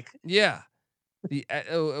graphic. Yeah.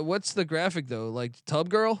 What's the graphic though? Like Tub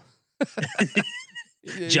Girl?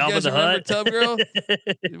 Jabba the Hutt. Tub Girl?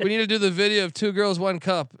 We need to do the video of 2 girls 1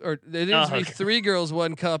 cup, or it needs to be 3 girls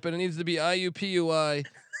 1 cup, and it needs to be IUPUI,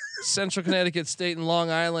 Central Connecticut State and Long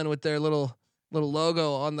Island with their little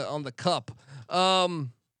logo on the cup.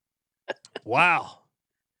 Wow.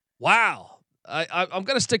 I'm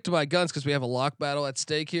gonna stick to my guns because we have a lock battle at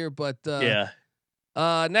stake here, but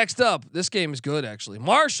next up, this game is good actually.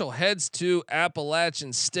 Marshall heads to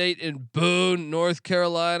Appalachian State in Boone, North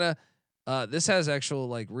Carolina. This has actual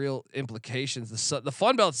like real implications. The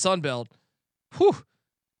Fun Belt, Sun Belt. Whew.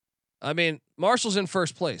 I mean, Marshall's in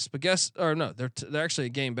first place, but they're actually a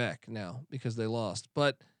game back now because they lost.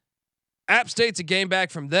 But App State's a game back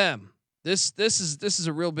from them. This is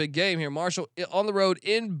a real big game here. Marshall on the road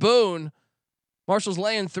in Boone. Marshall's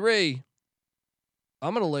laying 3.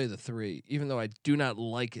 I'm gonna lay the 3, even though I do not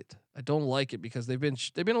like it. I don't like it because they've been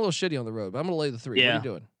a little shitty on the road. But I'm gonna lay the 3. Yeah. What are you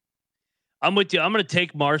doing? I'm with you. I'm going to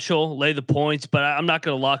take Marshall, lay the points, but I'm not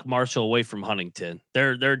going to lock Marshall away from Huntington.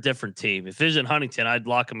 They're a different team. If it isn't Huntington, I'd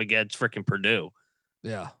lock them against freaking Purdue.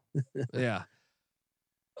 Yeah. Yeah.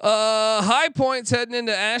 High Point's heading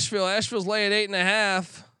into Asheville. Asheville's laying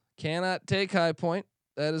 8.5. Cannot take High Point.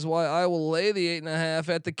 That is why I will lay the 8.5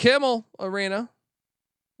 at the Kimmel Arena.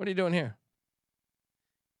 What are you doing here?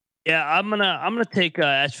 Yeah, I'm gonna take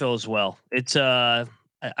Asheville as well. It's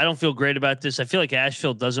I don't feel great about this. I feel like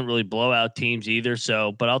Asheville doesn't really blow out teams either.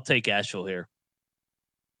 But I'll take Asheville here.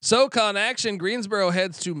 SoCon action. Greensboro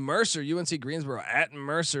heads to Mercer. UNC Greensboro at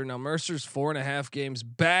Mercer. Now Mercer's 4.5 games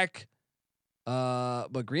back.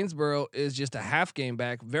 But Greensboro is just a half game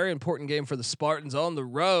back. Very important game for the Spartans on the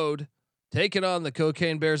road, taking on the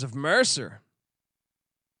Cocaine Bears of Mercer.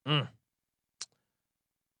 I'm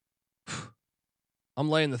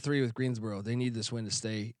laying the 3 with Greensboro. They need this win to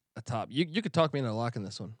stay atop. You could talk me into locking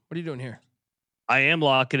this one. What are you doing here? I am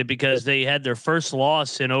locking it because they had their first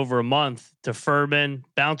loss in over a month to Furman.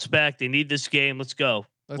 Bounce back. They need this game. Let's go.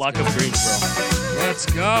 Lock up Greensboro. Let's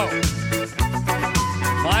go.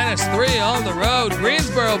 -3 on the road.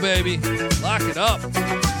 Greensboro, baby. Lock it up.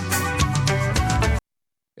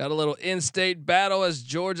 Got a little in-state battle as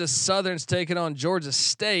Georgia Southern's taking on Georgia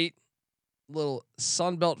State. Little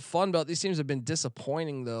Sun Belt, Fun Belt. These teams have been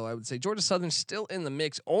disappointing, though. I would say Georgia Southern's still in the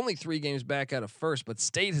mix, only 3 games back out of first, but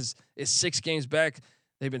State is 6 games back.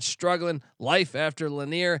 They've been struggling. Life after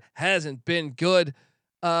Lanier hasn't been good.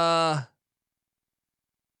 Georgia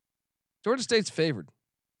State's favored.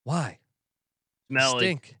 Why?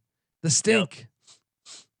 Smelly. The stink. Yep.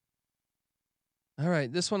 All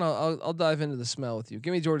right, this one I'll dive into the smell with you.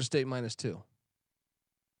 Give me Georgia State -2.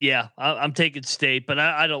 Yeah, I'm taking State, but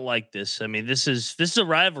I don't like this. I mean, this is a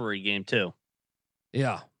rivalry game too.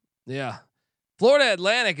 Yeah. Florida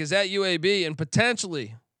Atlantic is at UAB and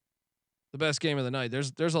potentially the best game of the night.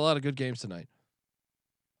 There's a lot of good games tonight.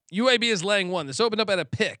 UAB is laying 1. This opened up at a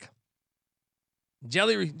pick.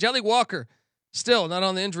 Jelly Walker still not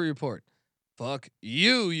on the injury report. Fuck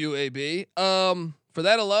you, UAB. For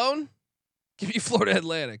that alone, give me Florida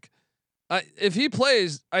Atlantic. If he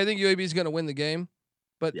plays, I think UAB is going to win the game.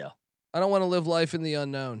 But yeah, I don't want to live life in the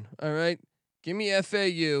unknown. All right, give me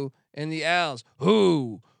FAU and the Owls.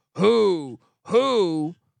 Who are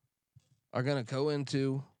going to go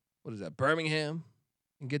into Birmingham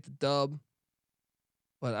and get the dub?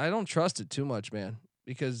 But I don't trust it too much, man,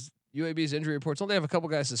 because UAB's injury reports. Don't they have a couple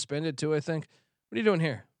guys suspended too? I think. What are you doing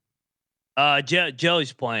here?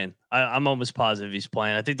 Jelly's playing. I'm almost positive he's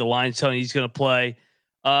playing. I think the line's telling he's going to play.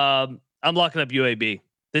 I'm locking up UAB.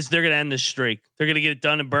 They're going to end this streak. They're going to get it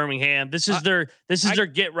done in Birmingham. This is their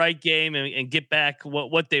get right game and get back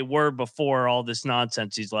what they were before all this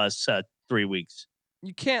nonsense these last 3 weeks.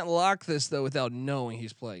 You can't lock this though without knowing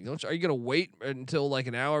he's playing. Are you going to wait until like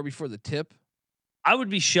an hour before the tip? I would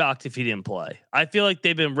be shocked if he didn't play. I feel like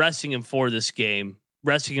they've been resting him for this game,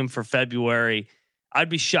 resting him for February. I'd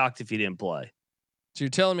be shocked if he didn't play. So you're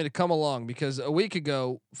telling me to come along because a week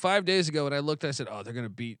ago, 5 days ago, when I looked, I said, "Oh, they're gonna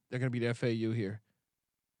beat FAU here."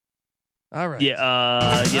 All right.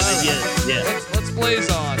 Yeah. Yeah. Let's blaze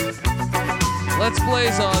on. Let's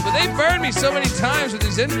blaze on. But they burned me so many times with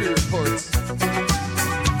these injury reports.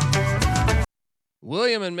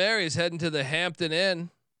 William and Mary is heading to the Hampton Inn.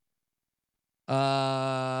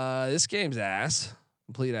 This game's ass.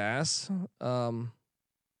 Complete ass.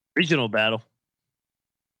 Regional battle.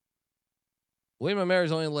 William and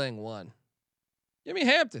Mary's only laying 1. Give me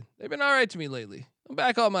Hampton. They've been all right to me lately. I'm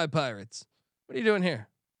back on my Pirates. What are you doing here?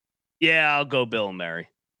 Yeah, I'll go Bill and Mary.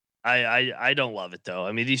 I don't love it though.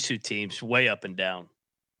 I mean, these two teams way up and down.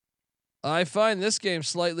 I find this game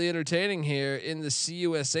slightly entertaining here in the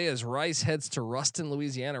CUSA as Rice heads to Ruston,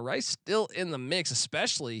 Louisiana. Rice still in the mix,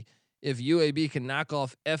 especially if UAB can knock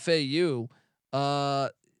off FAU.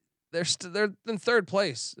 They're in third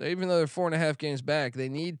place, even though they're 4.5 games back. They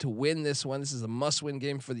need to win this one. This is a must-win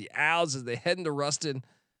game for the Owls as they head into Ruston.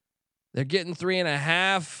 They're getting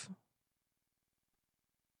 3.5.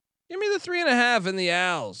 Give me the 3.5 in the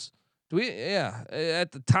Owls.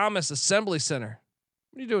 At the Thomas Assembly Center.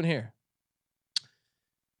 What are you doing here?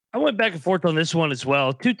 I went back and forth on this one as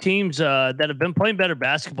well. Two teams that have been playing better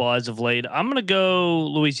basketball as of late. I'm going to go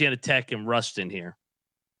Louisiana Tech and Ruston here.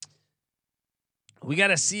 We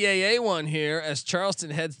got a CAA one here as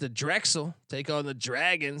Charleston heads to Drexel, take on the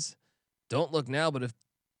Dragons. Don't look now, but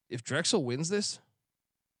if Drexel wins this,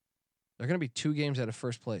 they're going to be 2 games out of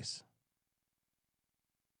first place.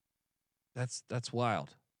 That's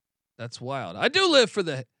wild. That's wild. I do live for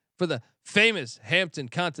the famous Hampton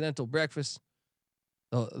Continental Breakfast.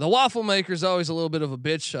 The waffle maker is always a little bit of a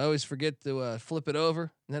bitch. I always forget to flip it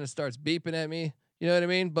over, and then it starts beeping at me. You know what I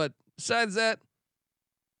mean? But besides that,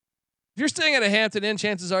 if you're staying at a Hampton Inn,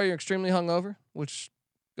 chances are you're extremely hungover, which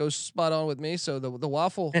goes spot on with me. So the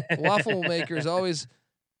waffle maker is always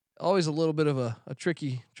a little bit of a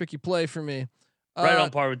tricky play for me. Right on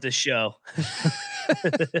par with this show.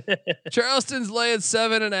 Charleston's laying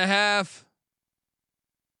 7.5.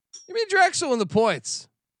 Give me Drexel in the points.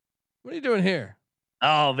 What are you doing here?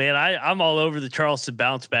 Oh man, I'm all over the Charleston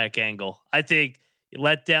bounce back angle. I think you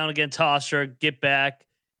let down against Hofstra, get back.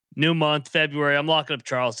 New month, February. I'm locking up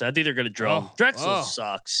Charleston. I think they're going to draw. Drexel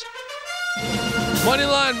sucks.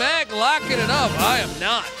 Moneyline Mac locking it up. I am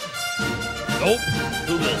not. Nope.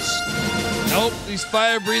 Who is? Nope. These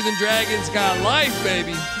fire breathing Dragons got life,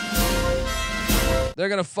 baby. They're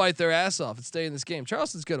going to fight their ass off and stay in this game.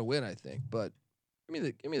 Charleston's going to win, I think, but give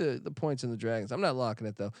me the points in the Dragons. I'm not locking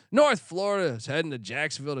it though. North Florida is heading to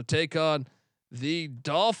Jacksonville to take on the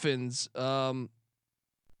Dolphins.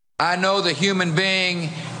 I know the human being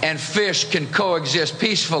and fish can coexist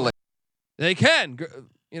peacefully. They can,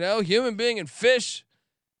 human being and fish.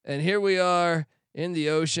 And here we are in the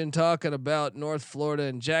ocean talking about North Florida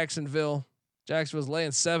and Jacksonville. Jacksonville's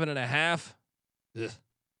laying 7.5. Ugh.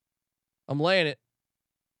 I'm laying it.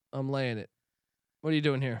 What are you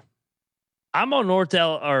doing here? I'm on North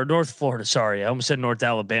Florida. Sorry, I almost said North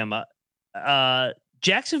Alabama.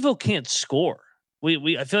 Jacksonville can't score.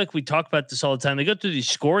 I feel like we talk about this all the time. They go through these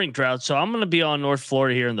scoring droughts, so I'm going to be on North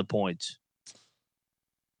Florida here in the points.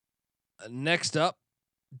 Next up,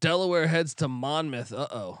 Delaware heads to Monmouth.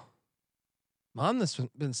 Monmouth's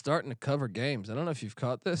been starting to cover games. I don't know if you've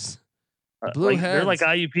caught this. They're like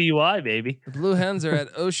IUPUI, baby. The Blue Hens are at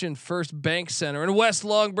Ocean First Bank Center in West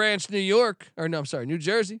Long Branch, New York. New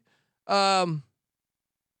Jersey. Give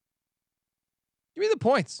me the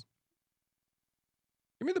points.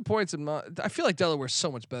 Give me the points. I feel like Delaware's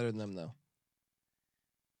so much better than them, though.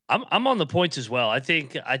 I'm on the points as well. I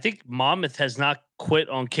think Monmouth has not quit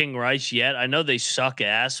on King Rice yet. I know they suck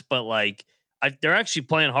ass, but they're actually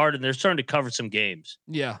playing hard and they're starting to cover some games.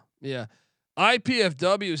 Yeah.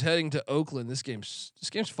 IPFW is heading to Oakland. This game's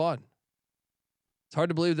fun. It's hard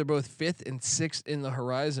to believe they're both 5th and 6th in the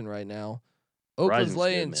Horizon right now. Oakland's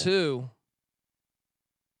laying 2.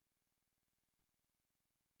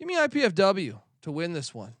 Give me IPFW to win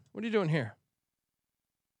this one. What are you doing here?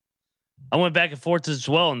 I went back and forth as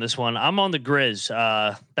well on this one. I'm on the Grizz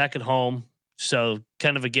back at home. So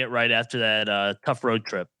kind of a get right after that tough road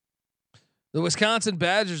trip. The Wisconsin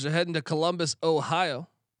Badgers are heading to Columbus, Ohio.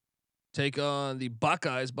 Take on the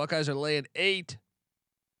Buckeyes. Buckeyes are laying 8.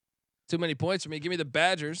 Too many points for me. Give me the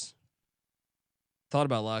Badgers. Thought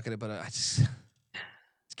about locking it, but I just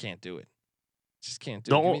can't do it. Just can't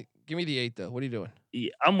do it. Give me the 8 though. What are you doing?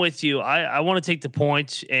 I'm with you. I want to take the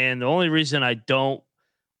points, and the only reason I don't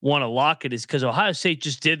want to lock it is because Ohio State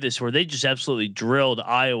just did this where they just absolutely drilled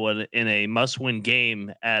Iowa in a must-win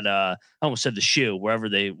game at I almost said the Shoe, whatever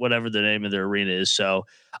the name of their arena is. So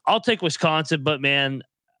I'll take Wisconsin, but man,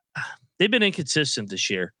 they've been inconsistent this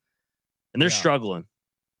year, and they're struggling.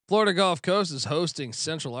 Florida Gulf Coast is hosting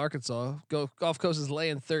Central Arkansas. Gulf Coast is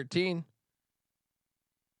laying 13.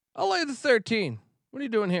 I'll lay the 13. What are you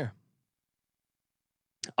doing here?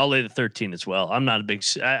 I'll lay the 13 as well. I'm not a big.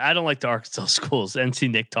 I don't like the Arkansas schools.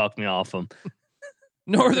 NC Nick talked me off them.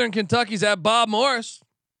 Northern Kentucky's at Bob Morris.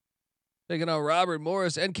 Taking on Robert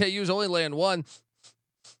Morris. NKU's only laying 1.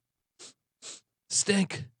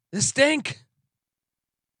 Stink. This stink.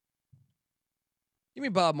 Give me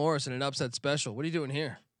Bob Morris in an upset special. What are you doing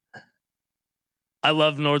here? I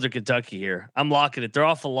love Northern Kentucky here. I'm locking it. They're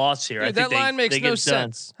off a loss here. Dude, I think that line makes no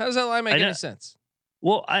sense. How does that line make any sense?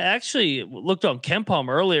 Well, I actually looked on KenPom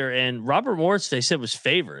earlier, and Robert Morris they said was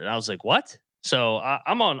favored, and I was like, "What?" So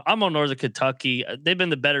I'm on Northern Kentucky. They've been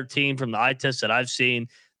the better team from the eye test that I've seen.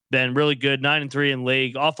 Been really good, 9-3 in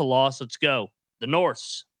league. Off a loss. Let's go. The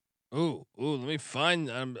Norse. Ooh. Let me find.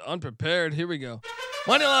 I'm unprepared. Here we go.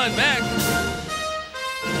 Moneyline Mac.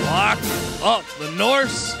 Locked up. The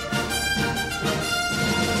Norse.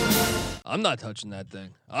 I'm not touching that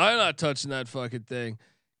thing. I'm not touching that fucking thing.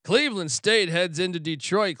 Cleveland State heads into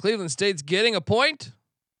Detroit. Cleveland State's getting a point.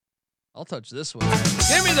 I'll touch this one.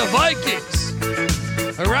 Give me the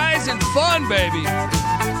Vikings. Horizon fun, baby.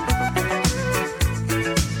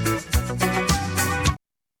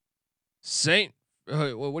 Saint.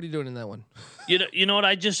 What are you doing in that one? You know what?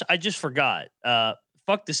 I just forgot.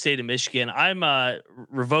 Fuck the state of Michigan. I'm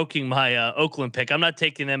revoking my Oakland pick. I'm not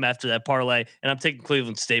taking them after that parlay, and I'm taking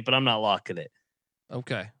Cleveland State, but I'm not locking it.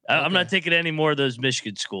 Okay. I'm not taking any more of those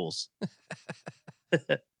Michigan schools.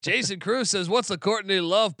 Jason Cruz says, "What's the Courtney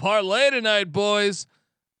Love parlay tonight, boys?"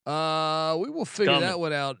 We will figure that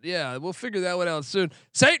one out. Yeah, we'll figure that one out soon.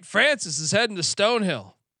 St. Francis is heading to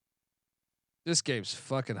Stonehill. This game's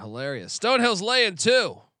fucking hilarious. Stonehill's laying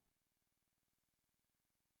 2.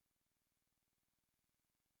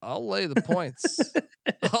 I'll lay the points.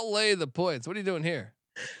 I'll lay the points. What are you doing here?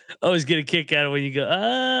 I always get a kick out of when you go,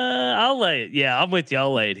 I'll lay it. Yeah, I'm with you.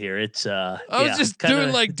 I'll lay it here. It's I was just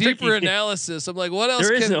doing like deeper analysis. I'm like, what else?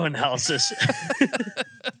 There is no analysis.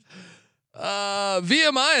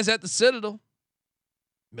 VMI is at the Citadel.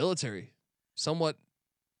 Military. Somewhat,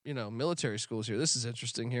 military schools here. This is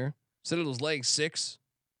interesting here. Citadel's laying 6.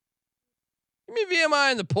 Give me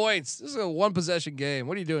VMI in the points. This is a 1 possession game.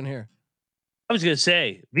 What are you doing here? I was gonna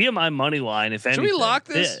say VMI money line. If anything, should we lock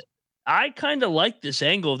this? I kind of like this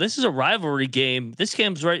angle. This is a rivalry game. This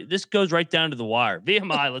goes right down to the wire.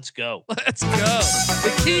 VMI, let's go. Let's go.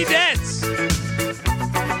 The key debts.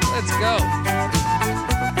 Let's go.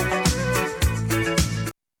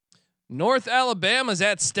 North Alabama's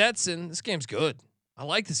at Stetson. This game's good. I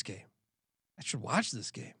like this game. I should watch this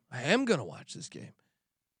game. I am gonna watch this game.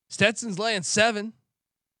 Stetson's laying 7.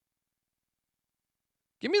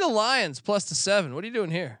 Give me the Lions plus the 7. What are you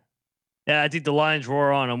doing here? Yeah, I think the Lions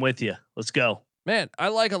roar on. I'm with you. Let's go. Man, I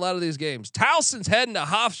like a lot of these games. Towson's heading to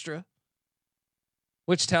Hofstra.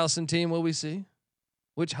 Which Towson team will we see?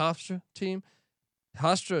 Which Hofstra team?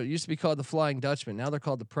 Hofstra used to be called the Flying Dutchman. Now they're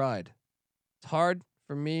called the Pride. It's hard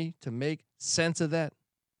for me to make sense of that.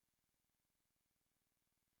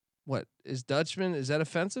 What is Dutchman? Is that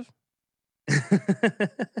offensive? What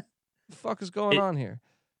the fuck is going on here?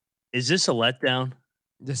 Is this a letdown?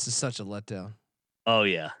 This is such a letdown. Oh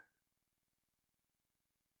yeah.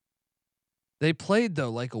 They played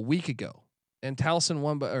though like a week ago, and Towson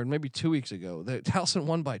won or maybe 2 weeks ago. Towson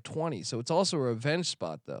won by 20, so it's also a revenge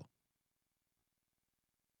spot though.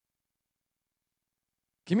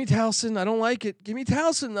 Give me Towson. I don't like it. Give me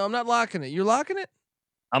Towson though. I'm not locking it. You're locking it?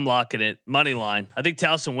 I'm locking it. Money line. I think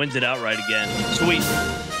Towson wins it outright again. Sweet.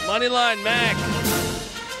 Money line, Mac.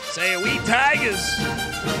 Say we Tigers.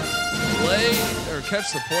 Play or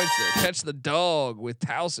catch the points there. Catch the dog with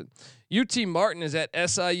Towson. UT Martin is at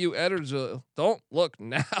SIU Edwardsville. Don't look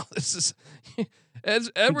now. This is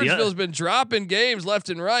Edwardsville's been dropping games left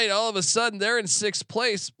and right. All of a sudden they're in 6th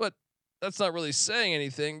place, but that's not really saying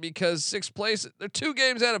anything because 6th place, they're 2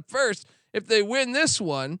 games out of first. If they win this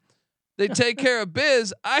one, they take care of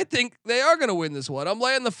biz. I think they are going to win this one. I'm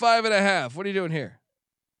laying the 5.5. What are you doing here?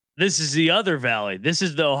 This is the other valley. This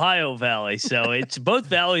is the Ohio Valley. So it's both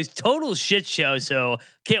valleys, total shit show. So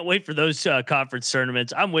can't wait for those conference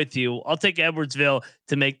tournaments. I'm with you. I'll take Edwardsville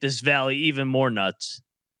to make this valley even more nuts.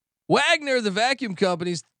 Wagner, the vacuum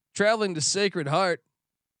company's traveling to Sacred Heart.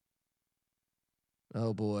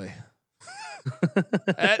 Oh boy.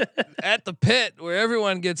 at the pit where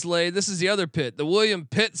everyone gets laid. This is the other pit, the William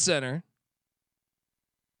Pitt Center.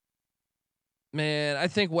 Man, I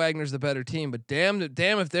think Wagner's the better team, but damn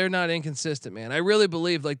if they're not inconsistent, man. I really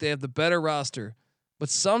believe like they have the better roster, but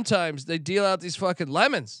sometimes they deal out these fucking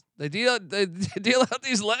lemons. They deal out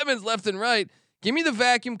these lemons left and right. Give me the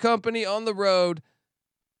vacuum company on the road.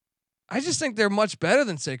 I just think they're much better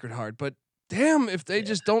than Sacred Heart, but damn if they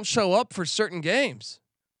just don't show up for certain games.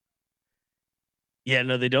 Yeah,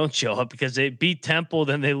 no, they don't show up because they beat Temple,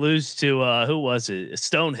 then they lose to who was it?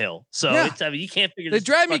 Stonehill. So Yeah. it's, I mean, you can't figure. They this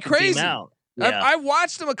drive me fucking team crazy. out. Yeah. I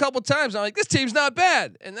watched them a couple times. I'm like, this team's not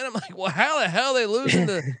bad, and then I'm like, well, how the hell are they losing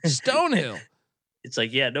to Stonehill? It's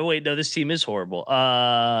like, yeah, no, wait, no, this team is horrible.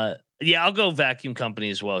 Yeah, I'll go vacuum company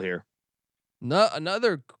as well here. No,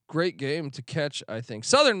 another great game to catch. I think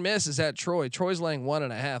Southern Miss is at Troy. Troy's laying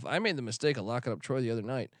 1.5. I made the mistake of locking up Troy the other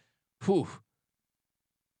night. Whew.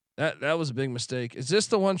 That was a big mistake. Is this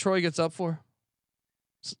the one Troy gets up for?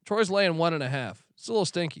 Troy's laying 1.5. It's a little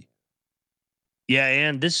stinky. Yeah,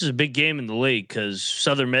 and this is a big game in the league because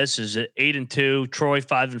Southern Miss is at 8-2, Troy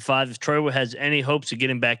 5-5. If Troy has any hopes of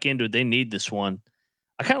getting back into it, they need this one.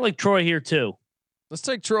 I kind of like Troy here too. Let's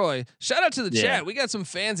take Troy. Shout out to the chat. We got some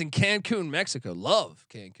fans in Cancun, Mexico. Love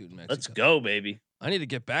Cancun, Mexico. Let's go, baby. I need to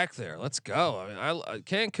get back there. Let's go. I mean,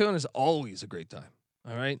 Cancun is always a great time.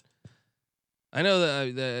 All right. I know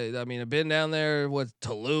that. I mean, I've been down there with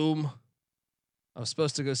Tulum. I was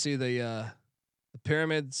supposed to go see the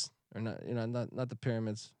pyramids, or not. You know, not the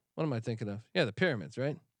pyramids. What am I thinking of? Yeah, the pyramids,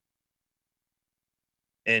 right?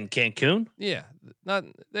 In Cancun? Yeah, not.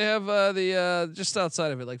 They have just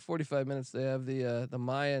outside of it, like 45 minutes. They have the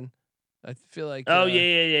Mayan. I feel like. Oh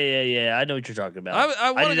yeah. I know what you're talking about.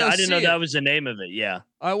 I didn't know that was the name of it. Yeah.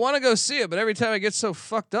 I want to go see it, but every time I get so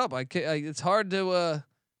fucked up, I can't. It's hard to.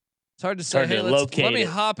 It's hard to say. Hey, let me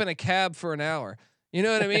hop in a cab for an hour. You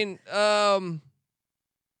know what I mean?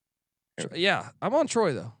 Yeah, I'm on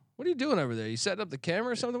Troy though. What are you doing over there? You setting up the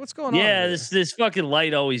camera or something? What's going on? Yeah, this fucking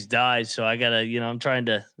light always dies, so I gotta, I'm trying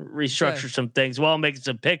to restructure some things while I'm making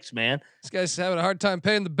some picks, man. This guy's having a hard time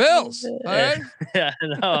paying the bills. All right. Yeah,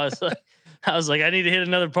 no, I was like, I need to hit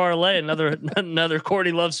another parlay, another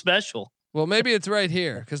Cordy Love special. Well, maybe it's right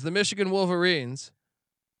here because the Michigan Wolverines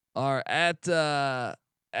are at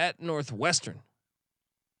Northwestern.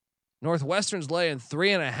 Northwestern's laying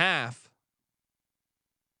 3.5.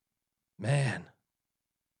 Man.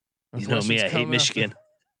 You know me, I hate Michigan.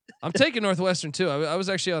 I'm taking Northwestern too. I was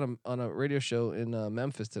actually on a radio show in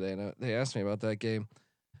Memphis today, and they asked me about that game.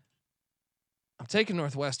 I'm taking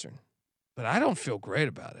Northwestern, but I don't feel great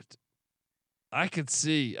about it. I could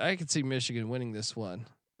see Michigan winning this one,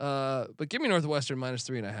 but give me Northwestern minus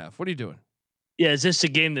 3.5. What are you doing? Yeah, is this a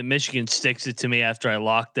game that Michigan sticks it to me after I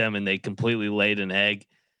locked them and they completely laid an egg?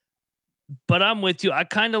 But I'm with you. I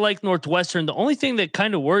kind of like Northwestern. The only thing that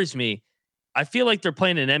kind of worries me, I feel like they're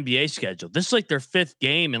playing an NBA schedule. This is like their 5th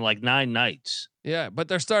game in like 9 nights. Yeah, but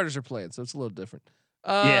their starters are playing, so it's a little different.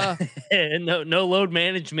 Yeah, no load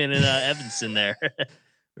management in Evanston there.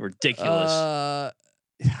 Ridiculous.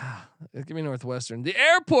 Yeah, give me Northwestern. The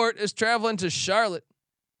airport is traveling to Charlotte.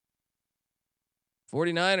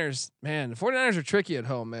 49ers, man. The 49ers are tricky at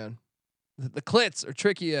home, man. The Clits are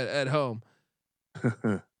tricky at home.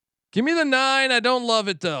 Give me the 9. I don't love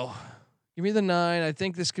it though. Give me the 9. I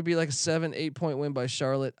think this could be like a 7-8 point win by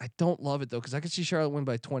Charlotte. I don't love it though because I could see Charlotte win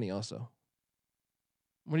by 20 also.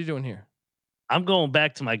 What are you doing here? I'm going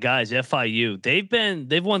back to my guys, FIU.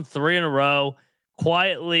 They've won 3 in a row,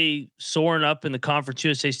 quietly soaring up in the Conference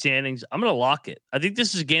USA standings. I'm going to lock it. I think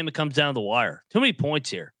this is a game that comes down to the wire. Too many points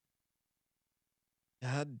here.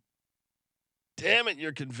 God damn it.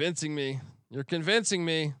 You're convincing me.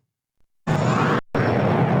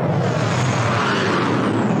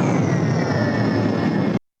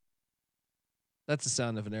 That's the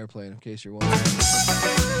sound of an airplane, in case you're wondering.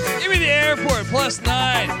 Give me the airport plus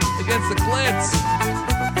 9 against the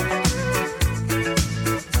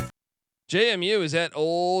Clits. JMU is at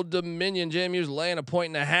Old Dominion. JMU's laying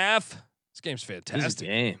 1.5. This game's fantastic. This is a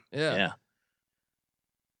game. Yeah.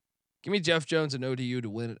 Give me Jeff Jones and ODU to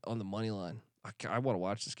win it on the money line. I want to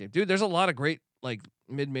watch this game, dude. There's a lot of great like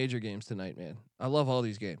mid-major games tonight, man. I love all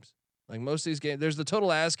these games. Like most of these games, there's the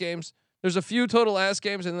total ass games. There's a few total ass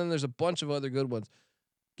games, and then there's a bunch of other good ones.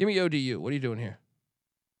 Give me ODU. What are you doing here?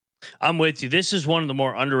 I'm with you. This is one of the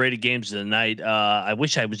more underrated games of the night. I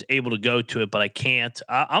wish I was able to go to it, but I can't.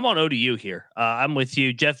 I'm on ODU here. I'm with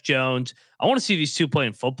you, Jeff Jones. I want to see these two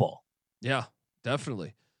playing football. Yeah,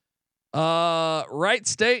 definitely. Wright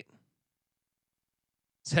State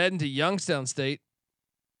is heading to Youngstown State.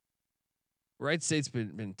 Wright State's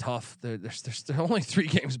been tough. They're only 3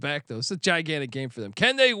 games back though. It's a gigantic game for them.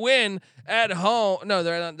 Can they win at home? No,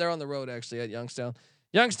 they're on the road actually at Youngstown.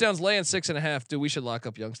 Youngstown's laying 6.5. Dude, we should lock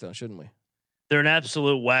up Youngstown, shouldn't we? They're an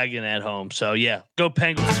absolute wagon at home. So yeah, go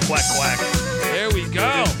Penguins! Quack quack. There we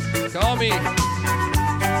go. Call me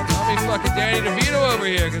fucking Danny DeVito over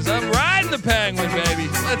here because I'm riding the Penguin, baby.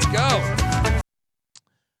 Let's go.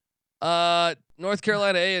 North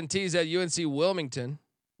Carolina A&T's at UNC Wilmington.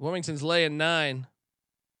 Wilmington's laying 9.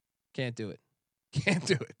 Can't do it. Can't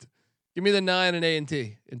do it. Give me the 9 and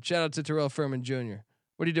A&T. And shout out to Terrell Furman Jr.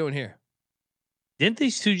 What are you doing here? Didn't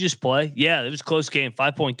these two just play? Yeah, it was a close game,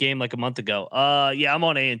 5-point game like a month ago. Yeah, I'm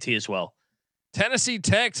on A&T as well. Tennessee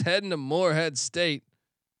Tech's heading to Morehead State.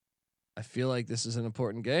 I feel like this is an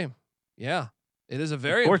important game. Yeah, it is a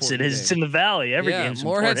very important game. Of course it is. It's in the Valley. Every game's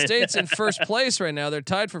Morehead important. State's in first place right now. They're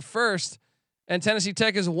tied for first, and Tennessee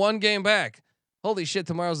Tech is 1 game back. Holy shit!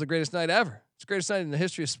 Tomorrow's the greatest night ever. It's the greatest night in the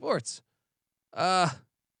history of sports. I'm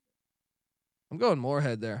going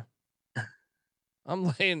Morehead there.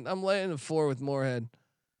 I'm laying the 4 with Morehead.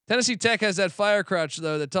 Tennessee Tech has that fire crouch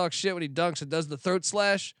though that talks shit when he dunks and does the throat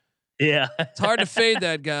slash. Yeah, it's hard to fade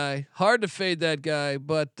that guy.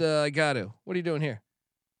 But I got to. What are you doing here?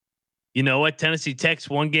 You know what? Tennessee Tech's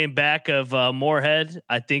 1 game back of Morehead.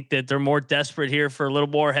 I think that they're more desperate here for a little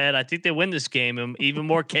Morehead. I think they win this game and even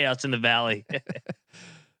more chaos in the Valley.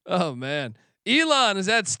 Oh man, Elon is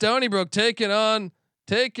at Stony Brook taking on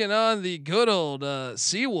the good old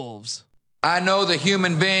Seawolves. I know the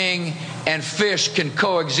human being and fish can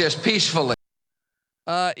coexist peacefully.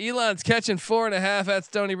 Elon's catching 4.5 at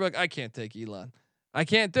Stony Brook. I can't take Elon. I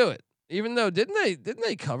can't do it. Even though didn't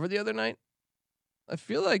they cover the other night? I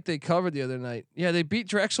feel like they covered the other night. Yeah, they beat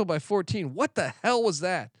Drexel by 14. What the hell was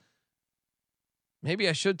that? Maybe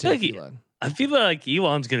I should take Elon. I feel like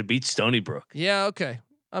Elon's gonna beat Stony Brook. Yeah, okay.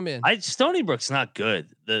 I'm in. Stony Brook's not good.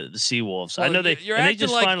 The Seawolves. Well, I know you're acting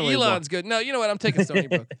just like Elon's good. No, you know what? I'm taking Stony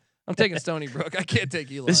Brook. I'm taking Stony Brook. I can't take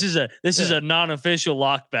Elon. This is a non-official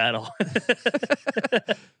lock battle.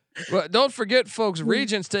 Well, don't forget, folks.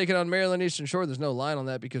 Regent's taking on Maryland Eastern Shore. There's no line on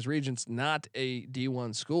that because Regent's not a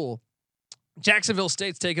D1 school. Jacksonville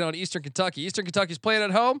State's taking on Eastern Kentucky. Eastern Kentucky's playing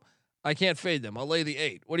at home. I can't fade them. I'll lay the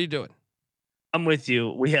 8. What are you doing? I'm with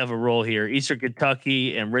you. We have a roll here. Eastern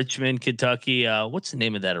Kentucky and Richmond, Kentucky. What's the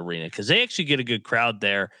name of that arena? Because they actually get a good crowd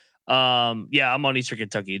there. Yeah, I'm on Eastern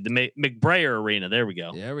Kentucky. The McBrayer Arena. There we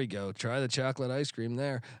go. There we go. Try the chocolate ice cream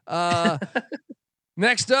there.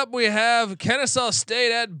 Next up, we have Kennesaw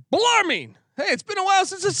State at Bellarmine. Hey, it's been a while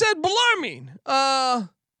since I said Bellarmine.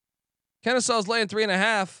 Kennesaw's laying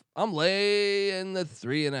 3.5. I'm laying the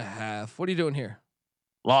 3.5. What are you doing here?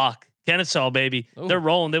 Lock. Kennesaw, baby. Ooh. They're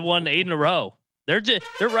rolling. They've won 8 in a row. They're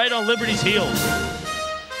right on Liberty's heels.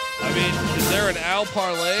 I mean, is there an Al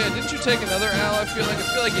parlay? Didn't you take another Al? I feel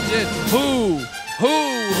like you did.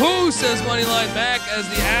 Who says Moneyline Mac as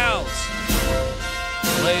the Owls?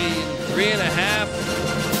 Laying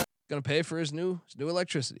 3.5. Gonna pay for his new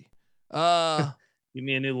electricity. Give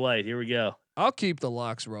me a new light. Here we go. I'll keep the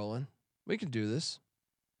locks rolling. We can do this.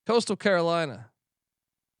 Coastal Carolina.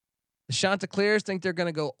 The Chanticleers think they're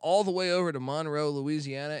gonna go all the way over to Monroe,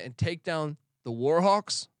 Louisiana, and take down the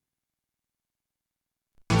Warhawks.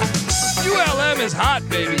 ULM is hot,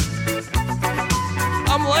 baby.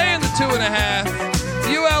 I'm laying the 2.5.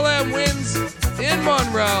 ULM wins in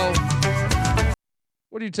Monroe.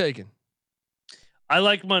 What are you taking? I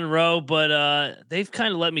like Monroe, but they've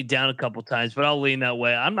kind of let me down a couple times, but I'll lean that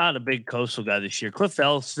way. I'm not a big Coastal guy this year. Cliff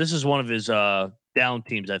Ellis, this is one of his down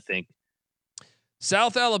teams, I think.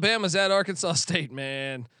 South Alabama's at Arkansas State,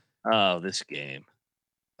 man. Oh, this game.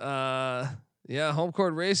 Yeah, home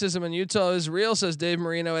court racism in Utah is real, says Dave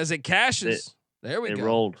Marino as it cashes. There we go.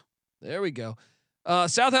 Rolled. There we go.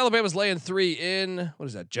 South Alabama's laying 3 in, what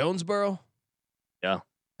is that, Jonesboro? Yeah.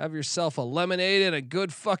 Have yourself a lemonade and a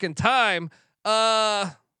good fucking time.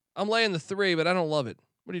 I'm laying the 3, but I don't love it.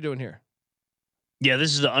 What are you doing here? Yeah,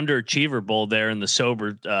 this is the underachiever bowl there in the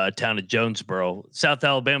sober town of Jonesboro. South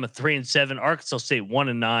Alabama 3-7, Arkansas State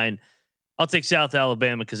 1-9. I'll take South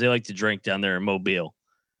Alabama because they like to drink down there in Mobile.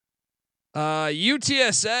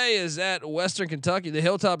 UTSA is at Western Kentucky. The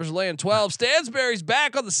Hilltoppers laying 12. Stansbury's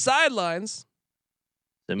back on the sidelines.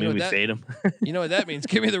 Does that mean we fade them? You know what that means?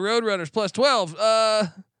 Give me the Roadrunners plus 12.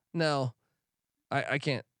 No, I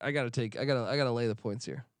can't. I gotta lay the points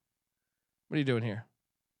here. What are you doing here?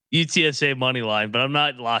 UTSA money line, but I'm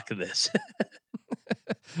not locking this.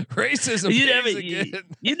 Racism.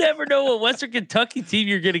 You never know what Western Kentucky team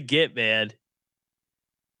you're gonna get, man.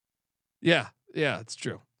 Yeah, it's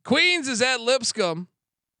true. Queens is at Lipscomb.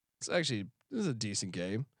 This is a decent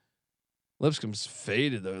game. Lipscomb's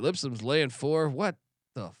faded though. Lipscomb's laying 4. What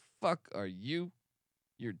the fuck are you?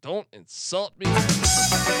 You don't insult me.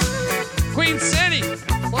 Queen City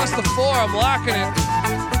plus the 4. I'm locking it.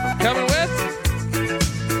 Coming with.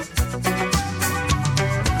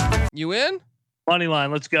 You in? Money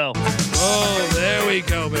line. Let's go. Oh, there we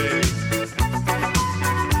go, baby.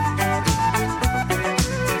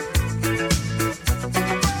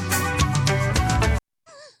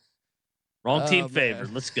 Wrong team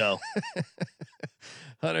favored. Let's go.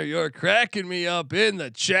 Hunter, you're cracking me up in the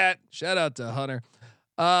chat. Shout out to Hunter.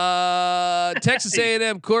 Texas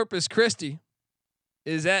A&M Corpus Christi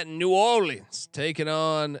is at New Orleans, taking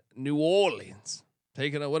on New Orleans.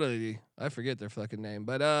 Taking on, what are they? I forget their fucking name,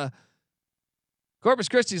 but Corpus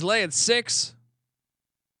Christi's laying 6.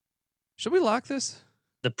 Should we lock this?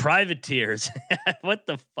 The Privateers. What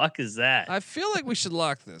the fuck is that? I feel like we should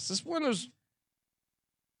lock this. This is one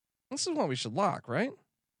we should lock, right?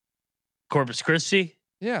 Corpus Christi?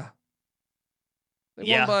 Yeah.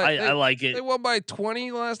 I like it. They won by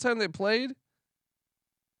 20 last time they played.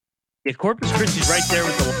 Yeah, Corpus Christi's right there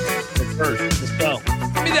with the first. Let's go.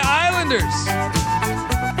 I mean, the Islanders.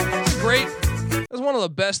 That's one of the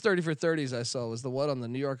best 30 for 30s I saw was the one on the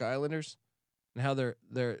New York Islanders and how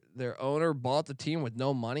their owner bought the team with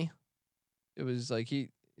no money. It was like a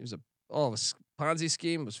Ponzi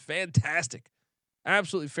scheme. It was fantastic.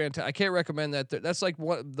 Absolutely fantastic. I can't recommend that. That's like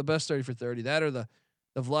one the best 30 for 30. That or the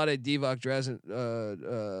Vlade Divac Drazen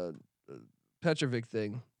Petrovic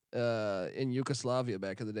thing in Yugoslavia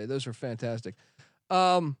back in the day. Those were fantastic.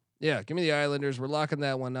 Yeah, give me the Islanders. We're locking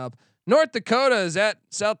that one up. North Dakota is at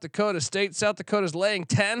South Dakota State. South Dakota's laying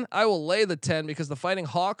 10. I will lay the 10 because the Fighting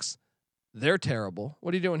Hawks, they're terrible.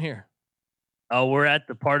 What are you doing here? Oh, we're at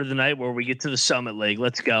the part of the night where we get to the Summit League.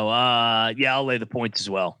 Let's go. Yeah, I'll lay the points as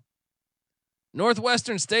well.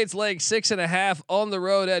 Northwestern State's laying 6.5 on the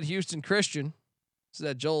road at Houston Christian. This is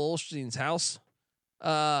at Joel Olstein's house.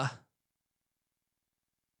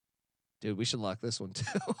 Dude, we should lock this one too.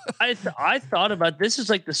 I thought about this is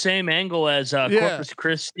like the same angle as Corpus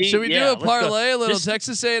Christi. Should we do a parlay? A little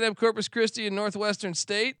Texas A&M, Corpus Christi, and Northwestern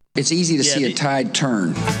State. It's easy to see a tide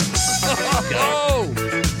turn. Oh,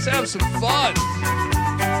 let's have some fun.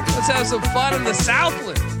 Let's have some fun in the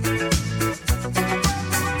Southland.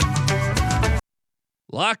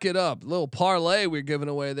 Lock it up. A little parlay we're giving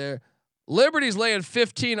away there. Liberty's laying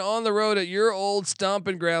 15 on the road at your old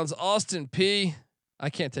stomping grounds, Austin P. I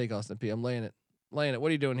can't take Austin P. I'm laying it. What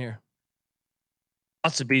are you doing here?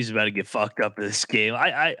 Austin P's about to get fucked up in this game.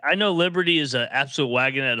 I know Liberty is an absolute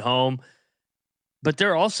wagon at home, but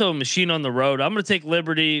they're also a machine on the road. I'm going to take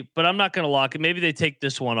Liberty, but I'm not going to lock it. Maybe they take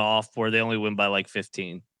this one off where they only win by like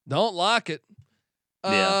 15. Don't lock it.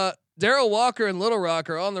 Yeah. Darrell Walker and Little Rock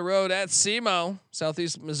are on the road at SEMO,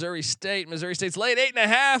 Southeast Missouri State. Missouri State's late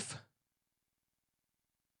 8.5.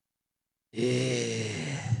 Yeah.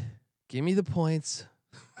 Give me the points.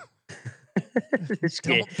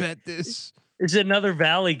 Don't bet this. It's another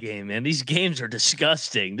Valley game, man. These games are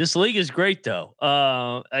disgusting. This league is great though.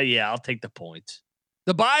 Yeah, I'll take the points.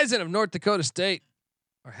 The Bison of North Dakota State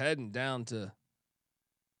are heading down to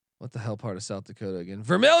what the hell part of South Dakota again?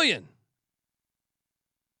 Vermilion.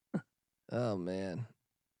 Oh man.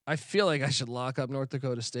 I feel like I should lock up North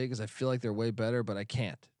Dakota State because I feel like they're way better, but I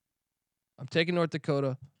can't. I'm taking North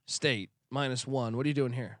Dakota State -1. What are you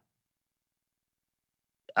doing here?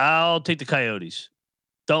 I'll take the Coyotes.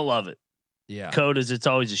 Don't love it. Yeah. Codas, it's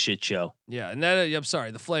always a shit show. Yeah. And that, I'm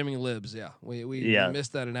sorry, the Flaming Libs. Yeah. We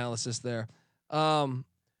missed that analysis there. We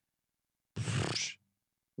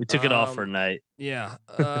took it off for a night. Yeah.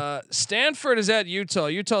 Stanford is at Utah.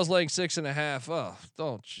 Utah's laying 6.5. Oh,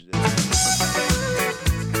 don't.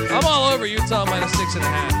 I'm all over Utah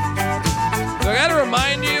 -6.5. So I got to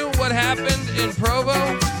remind you what happened in Provo,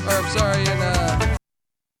 or I'm sorry, in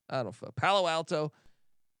Palo Alto.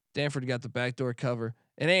 Stanford got the backdoor cover.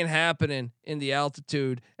 It ain't happening in the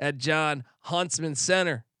altitude at John Huntsman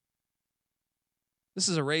Center. This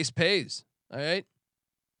is a race pays. All right.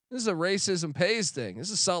 This is a racism pays thing. This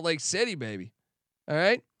is Salt Lake City, baby. All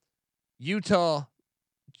right. Utah,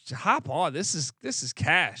 hop on. This is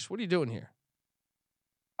cash. What are you doing here?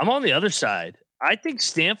 I'm on the other side. I think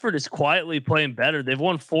Stanford is quietly playing better. They've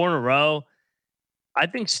won 4 in a row. I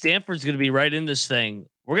think Stanford's going to be right in this thing.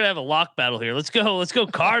 We're going to have a lock battle here. Let's go. Let's go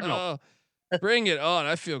Cardinal. Bring it on.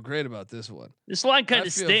 I feel great about this one. This line kind I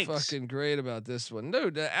of feel stinks. fucking great about this one.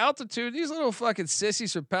 Dude, the altitude, these little fucking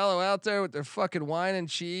sissies from Palo out there with their fucking wine and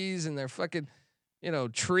cheese and their fucking,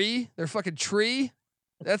 tree. Their fucking tree.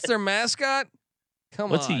 That's their mascot. Come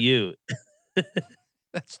What's on. a Ute? Isn't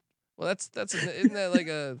that like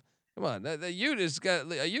a, come on. The Ute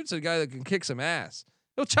a Ute's a guy that can kick some ass.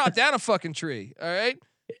 He'll chop down a fucking tree. All right.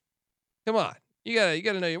 Come on. You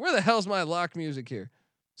gotta know where the hell's my lock music here?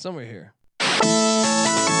 Somewhere here.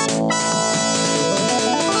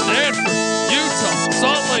 Stanford, Utah,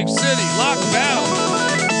 Salt Lake City, lockdown.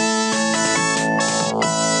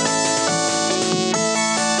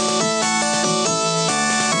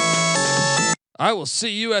 I will see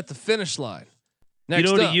you at the finish line. Next you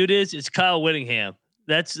know what up. a Ute is? It's Kyle Whittingham.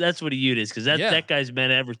 That's what a Ute is because that guy's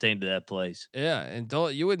meant everything to that place. Yeah, and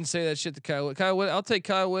you wouldn't say that shit to Kyle. I'll take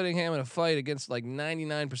Kyle Whittingham in a fight against like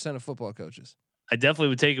 99% of football coaches. I definitely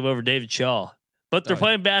would take him over David Shaw. But they're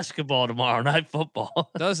playing basketball tomorrow, not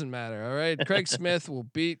football. Doesn't matter. All right. Craig Smith will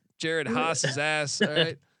beat Jared Haas's ass. All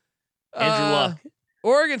right. Andrew Luck.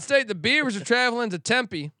 Oregon State, the Beavers are traveling to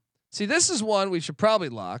Tempe. See, this is one we should probably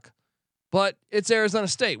lock, but it's Arizona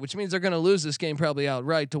State, which means they're going to lose this game probably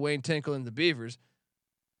outright to Wayne Tinkle and the Beavers.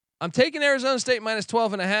 I'm taking Arizona State minus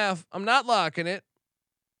 12.5. I'm not locking it.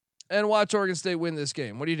 And watch Oregon State win this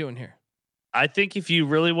game. What are you doing here? I think if you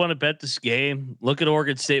really want to bet this game, look at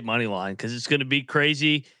Oregon State money line because it's going to be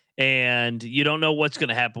crazy, and you don't know what's going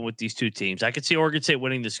to happen with these two teams. I could see Oregon State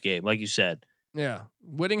winning this game, like you said. Yeah,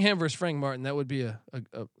 Whittingham versus Frank Martin. That would be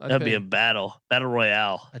that'd be a battle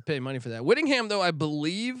royale. I'd pay money for that. Whittingham, though, I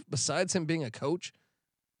believe, besides him being a coach,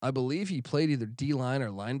 I believe he played either D line or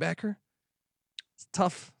linebacker. It's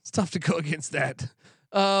tough. It's tough to go against that.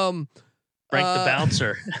 Frank the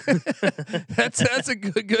bouncer. that's a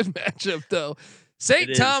good matchup though.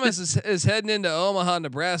 St. Thomas is heading into Omaha,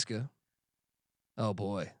 Nebraska. Oh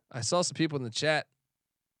boy, I saw some people in the chat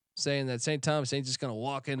saying that St. Thomas ain't just gonna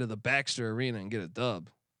walk into the Baxter Arena and get a dub.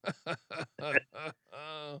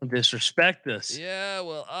 Disrespect us. Yeah,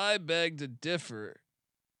 well, I beg to differ.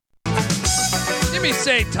 Give me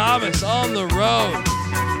St. Thomas on the road.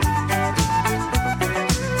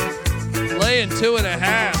 Laying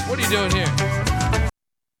 2.5. What are you doing here?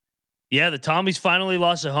 Yeah, the Tommies finally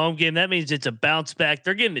lost a home game. That means it's a bounce back.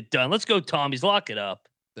 They're getting it done. Let's go, Tommies. Lock it up.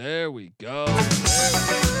 There we go.